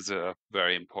GloWAL is a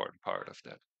very important part of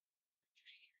that.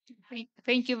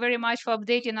 Thank you very much for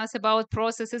updating us about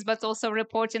processes, but also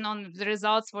reporting on the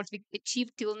results, what we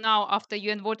achieved till now after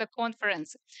UN Water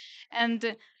Conference.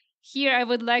 And here I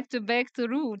would like to beg to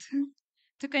Ruth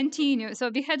to continue. So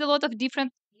we had a lot of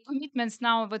different commitments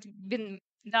now what been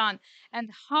done, and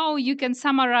how you can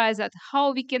summarize that,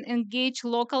 how we can engage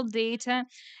local data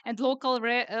and local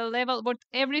level, but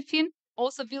everything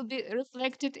also will be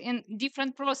reflected in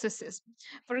different processes.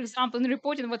 For example, in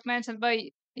reporting what mentioned by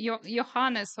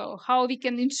Johannes, so how we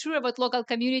can ensure that local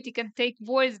community can take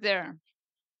voice there.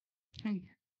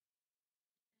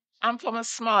 I'm from a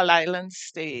small island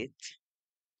state,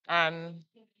 and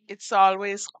it's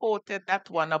always quoted that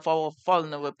one of our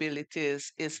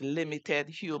vulnerabilities is limited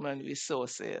human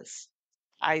resources.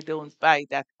 I don't buy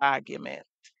that argument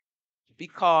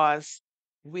because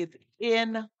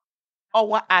within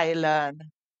our island,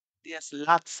 there's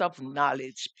lots of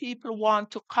knowledge. People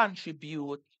want to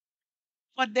contribute,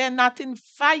 but they're not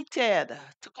invited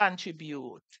to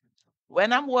contribute.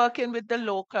 When I'm working with the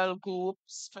local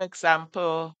groups, for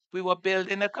example, we were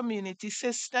building a community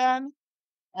system.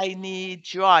 I need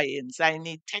drawings, I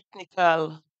need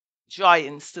technical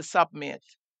drawings to submit.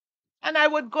 And I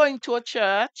would go into a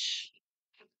church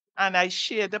and I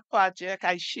share the project,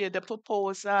 I share the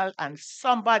proposal, and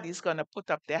somebody's going to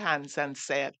put up their hands and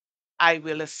say, I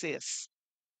will assist.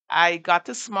 I got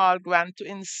a small grant to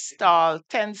install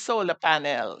 10 solar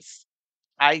panels.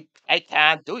 I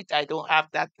can't do it. I don't have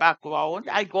that background.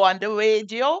 I go on the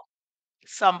radio.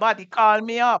 Somebody call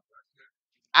me up.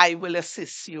 I will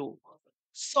assist you.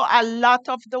 So a lot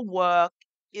of the work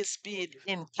is being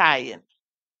in kind.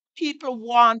 People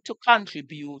want to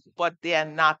contribute, but they are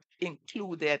not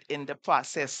included in the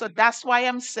process. So that's why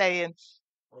I'm saying,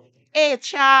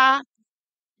 HR,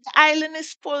 the island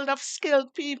is full of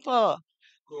skilled people.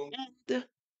 And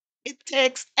it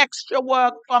takes extra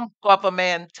work from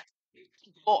government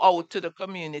to go out to the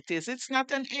communities. It's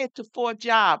not an 8 to 4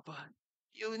 job.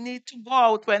 You need to go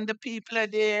out when the people are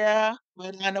there,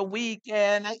 when on a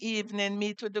weekend, an evening,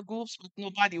 meet with the groups, but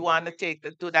nobody want to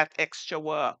do that extra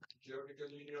work.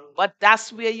 But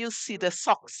that's where you see the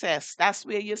success. That's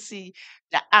where you see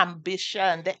the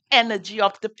ambition, the energy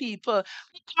of the people,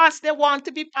 because they want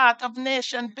to be part of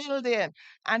nation building.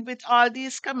 And with all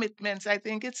these commitments, I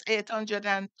think it's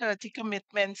 830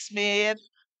 commitments made.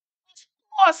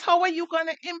 Of course, how are you going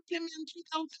to implement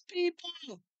without the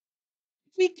people?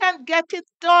 We can get it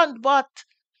done, but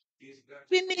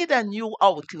we need a new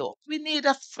outlook. We need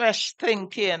a fresh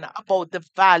thinking about the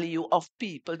value of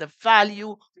people, the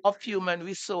value of human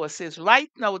resources. Right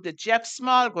now, the Jeff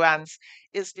Small grants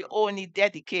is the only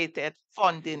dedicated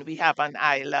funding we have on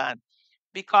island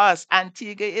because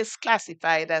Antigua is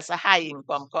classified as a high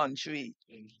income country.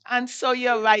 And so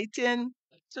you're writing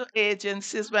to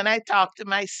agencies. When I talk to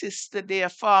my sister there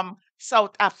from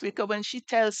South Africa, when she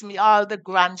tells me all the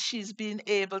grants she's been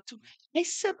able to, I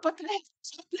said, but we have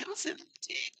problems in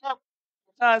Antigua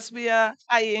because we are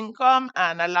high income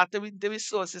and a lot of the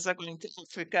resources are going to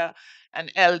Africa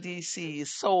and LDCs.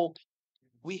 So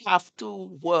we have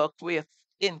to work with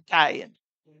in kind.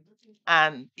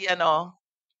 And,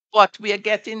 but we are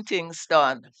getting things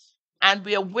done. And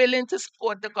we are willing to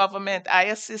support the government. I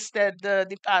assisted the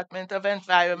Department of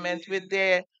Environment with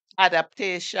their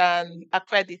adaptation,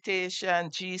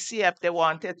 accreditation, GCF. They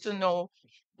wanted to know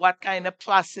what kind of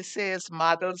processes,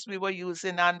 models we were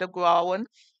using underground.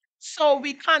 So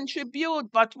we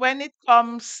contribute, but when it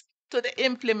comes to the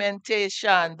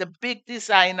implementation, the big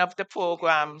design of the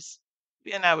programs,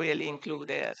 we are not really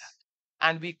included.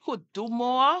 And we could do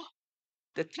more.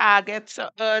 The targets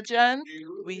are urgent.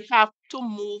 We have to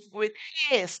move with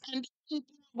haste and people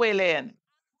are willing.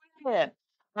 Yeah.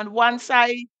 And once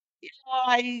I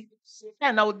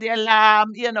send out the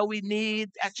alarm, we need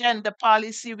agenda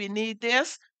policy, we need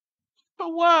this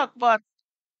to work. But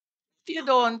if you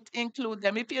don't include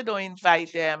them, if you don't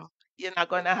invite them, you're not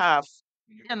going to have,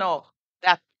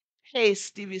 that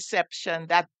hasty reception,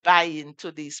 that buy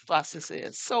into these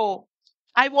processes. So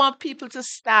I want people to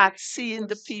start seeing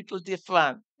the people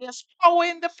different. There's power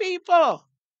in the people.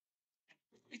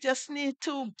 We just need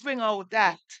to bring out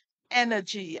that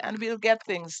energy and we'll get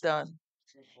things done.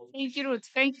 Thank you, Ruth.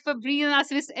 Thank you for bringing us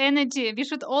this energy. We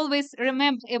should always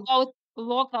remember about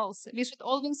locals. We should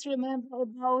always remember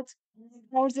about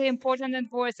how they important and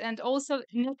words, and also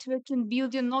networking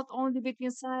building not only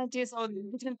between scientists or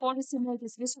between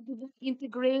policymakers. We should be very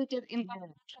integrated in the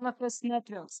production of those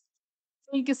networks.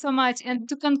 Thank you so much. And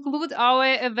to conclude our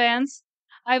events,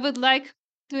 I would like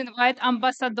to invite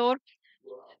Ambassador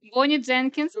Bonnie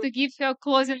Jenkins to give her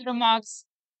closing remarks.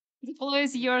 The floor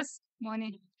is yours,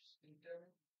 Bonnie.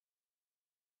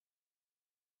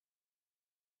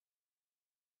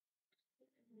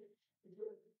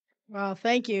 Well,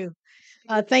 thank you.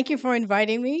 Thank you for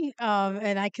inviting me.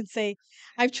 And I can say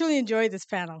I've truly enjoyed this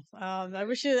panel. I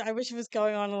wish it was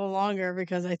going on a little longer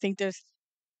because I think there's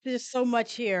so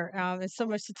much here. There's so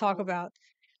much to talk about.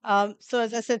 So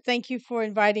as I said, thank you for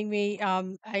inviting me.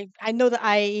 I know the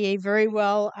IAEA very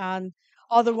well and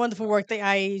all the wonderful work the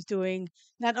IAEA is doing,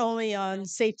 not only on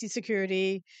safety,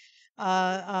 security,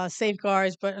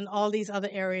 safeguards, but in all these other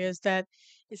areas that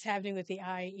is happening with the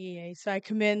IAEA. So I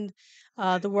commend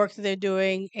the work that they're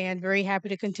doing and very happy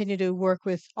to continue to work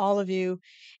with all of you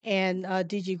and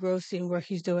DG Grossi and work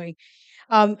he's doing.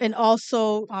 And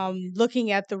also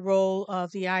looking at the role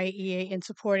of the IAEA in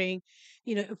supporting,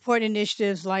 important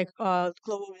initiatives like global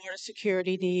water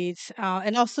security needs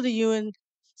and also the UN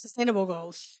sustainable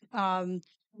goals,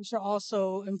 which are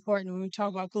also important when we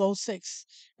talk about GLOW 6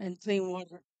 and clean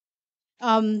water.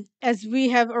 As we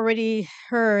have already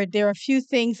heard, there are few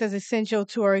things as essential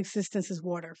to our existence as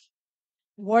water.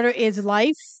 Water is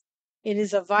life. It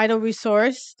is a vital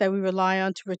resource that we rely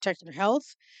on to protect our health,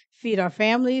 feed our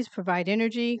families, provide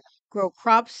energy, grow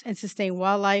crops, and sustain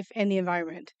wildlife and the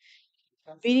environment.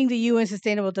 Meeting the UN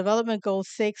Sustainable Development Goal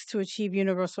 6 to achieve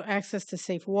universal access to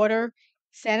safe water,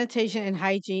 sanitation, and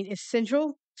hygiene is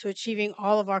central to achieving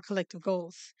all of our collective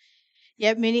goals.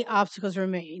 Yet many obstacles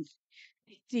remain.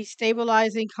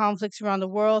 Destabilizing conflicts around the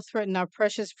world threaten our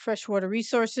precious freshwater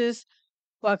resources,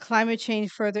 while climate change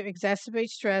further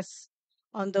exacerbates stress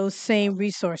on those same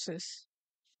resources.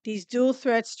 These dual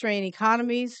threats strain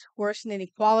economies, worsen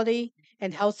inequality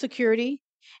and health security,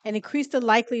 and increase the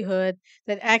likelihood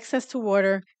that access to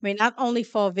water may not only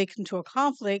fall victim to a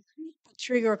conflict, but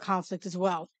trigger a conflict as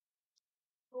well.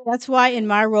 That's why, in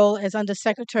my role as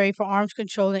Undersecretary for Arms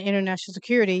Control and International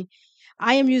Security,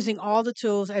 I am using all the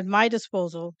tools at my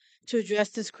disposal to address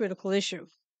this critical issue.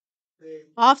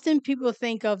 Often people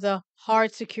think of the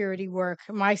hard security work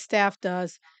my staff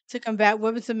does to combat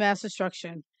weapons of mass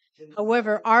destruction.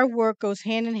 However, our work goes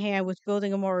hand in hand with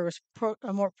building a more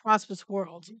prosperous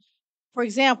world. For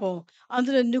example,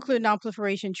 under the Nuclear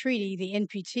Nonproliferation Treaty, the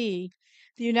NPT,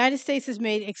 the United States has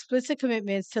made explicit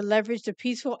commitments to leverage the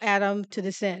peaceful atom to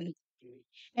this end.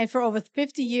 And for over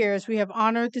 50 years, we have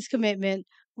honored this commitment,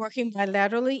 working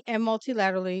bilaterally and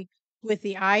multilaterally with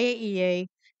the IAEA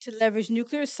to leverage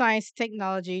nuclear science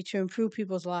technology to improve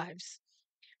people's lives.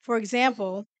 For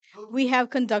example, we have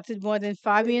contributed more than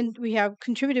 $5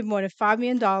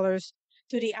 million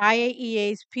to the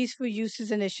IAEA's Peaceful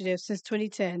Uses Initiative since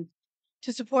 2010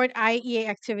 to support IAEA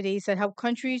activities that help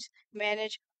countries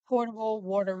manage portable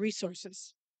water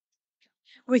resources.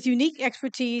 With unique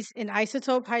expertise in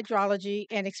isotope hydrology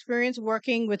and experience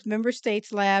working with member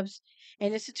states' labs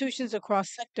and institutions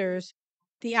across sectors,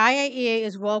 the IAEA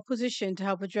is well positioned to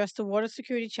help address the water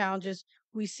security challenges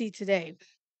we see today.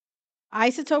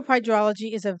 Isotope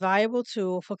hydrology is a valuable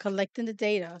tool for collecting the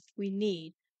data we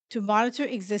need to monitor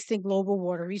existing global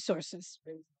water resources.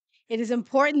 It is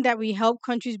important that we help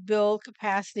countries build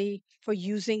capacity for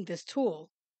using this tool.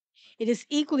 It is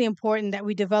equally important that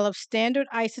we develop standard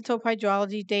isotope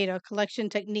hydrology data collection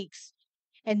techniques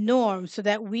and norms so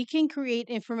that we can create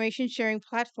information sharing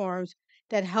platforms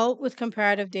that help with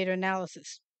comparative data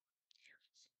analysis.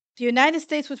 The United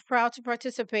States was proud to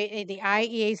participate in the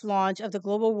IAEA's launch of the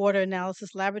Global Water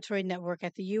Analysis Laboratory Network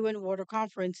at the UN Water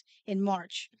Conference in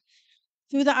March.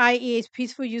 Through the IAEA's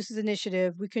Peaceful Uses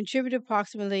Initiative, we contributed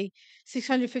approximately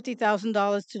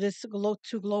 $650,000 to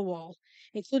to GloWAL,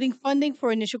 including funding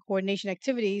for initial coordination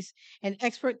activities and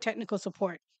expert technical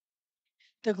support.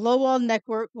 The GloWAL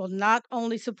network will not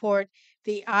only support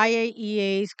the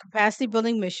IAEA's capacity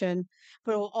building mission,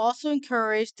 but it will also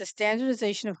encourage the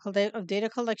standardization of data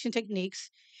collection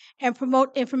techniques and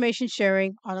promote information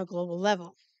sharing on a global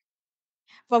level.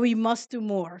 But we must do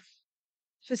more.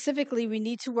 Specifically, we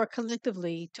need to work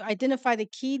collectively to identify the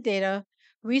key data,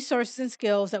 resources, and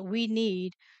skills that we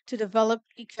need to develop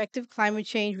effective climate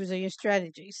change resilience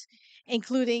strategies,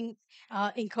 including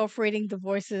incorporating the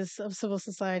voices of civil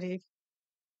society.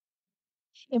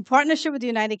 In partnership with the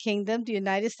United Kingdom, the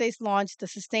United States launched the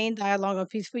Sustained Dialogue on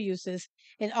Peaceful Uses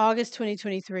in August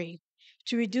 2023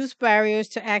 to reduce barriers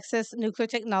to access nuclear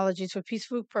technologies for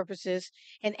peaceful purposes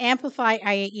and amplify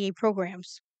IAEA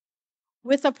programs.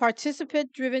 With a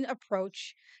participant driven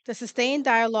approach, the Sustained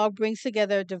Dialogue brings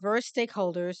together diverse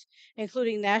stakeholders,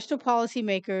 including national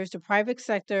policymakers, the private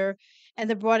sector, and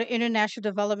the broader international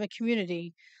development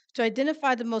community, to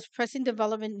identify the most pressing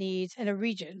development needs in a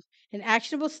region and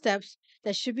actionable steps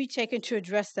that should be taken to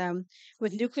address them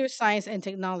with nuclear science and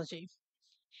technology.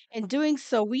 In doing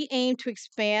so, we aim to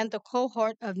expand the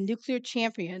cohort of nuclear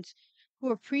champions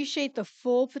who appreciate the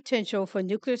full potential for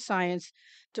nuclear science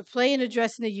to play in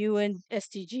addressing the UN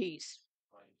SDGs.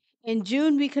 In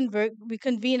June, we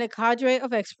convened a cadre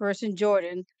of experts in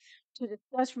Jordan to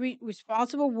discuss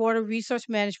responsible water resource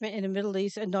management in the Middle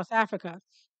East and North Africa,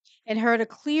 and heard a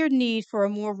clear need for a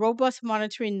more robust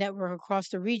monitoring network across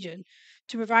the region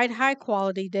to provide high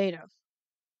quality data.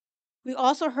 We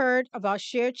also heard about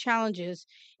shared challenges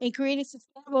in creating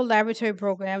sustainable laboratory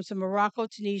programs in Morocco,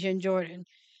 Tunisia, and Jordan.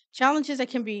 Challenges that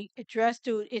can be addressed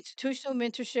through institutional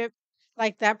mentorship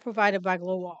like that provided by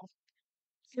GloWAL.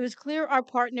 It was clear our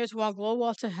partners want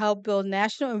GloWAL to help build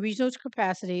national and regional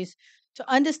capacities to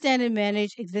understand and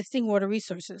manage existing water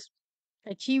resources,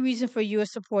 a key reason for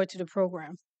U.S. support to the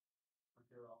program.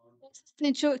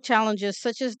 Existential challenges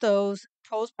such as those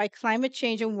posed by climate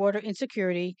change and water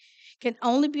insecurity can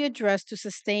only be addressed through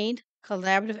sustained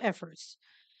collaborative efforts.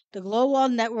 The Global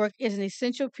Network is an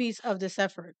essential piece of this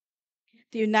effort.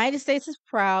 The United States is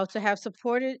proud to have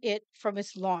supported it from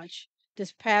its launch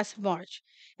this past March,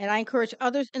 and I encourage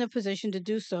others in a position to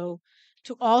do so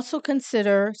to also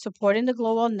consider supporting the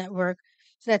Global Network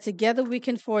so that together we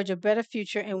can forge a better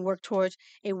future and work towards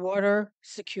a water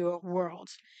secure world.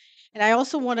 And I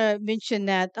also want to mention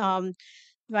that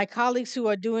my colleagues who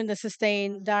are doing the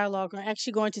sustained dialogue are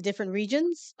actually going to different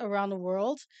regions around the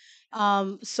world.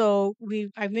 So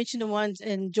I mentioned the ones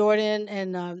in Jordan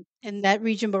and in that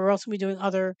region, but we're also be doing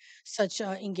other such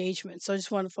engagements. So I just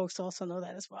wanted folks to also know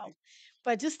that as well.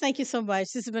 But just thank you so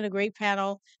much. This has been a great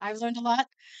panel. I've learned a lot.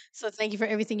 So thank you for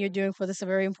everything you're doing for this a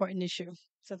very important issue.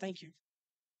 So thank you.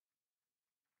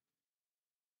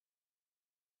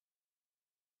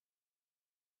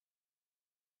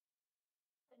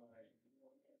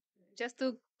 Just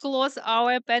to close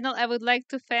our panel, I would like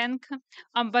to thank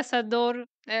Ambassador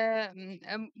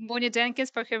Bonnie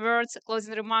Jenkins for her words,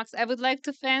 closing remarks. I would like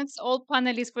to thank all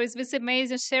panelists for this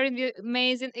amazing sharing the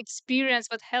amazing experience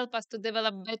that help us to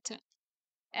develop better.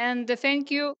 And thank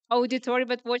you, auditory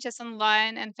that watch us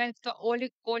online, and thanks to all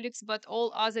colleagues, but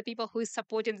all other people who is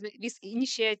supporting this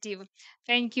initiative.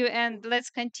 Thank you, and let's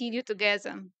continue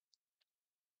together.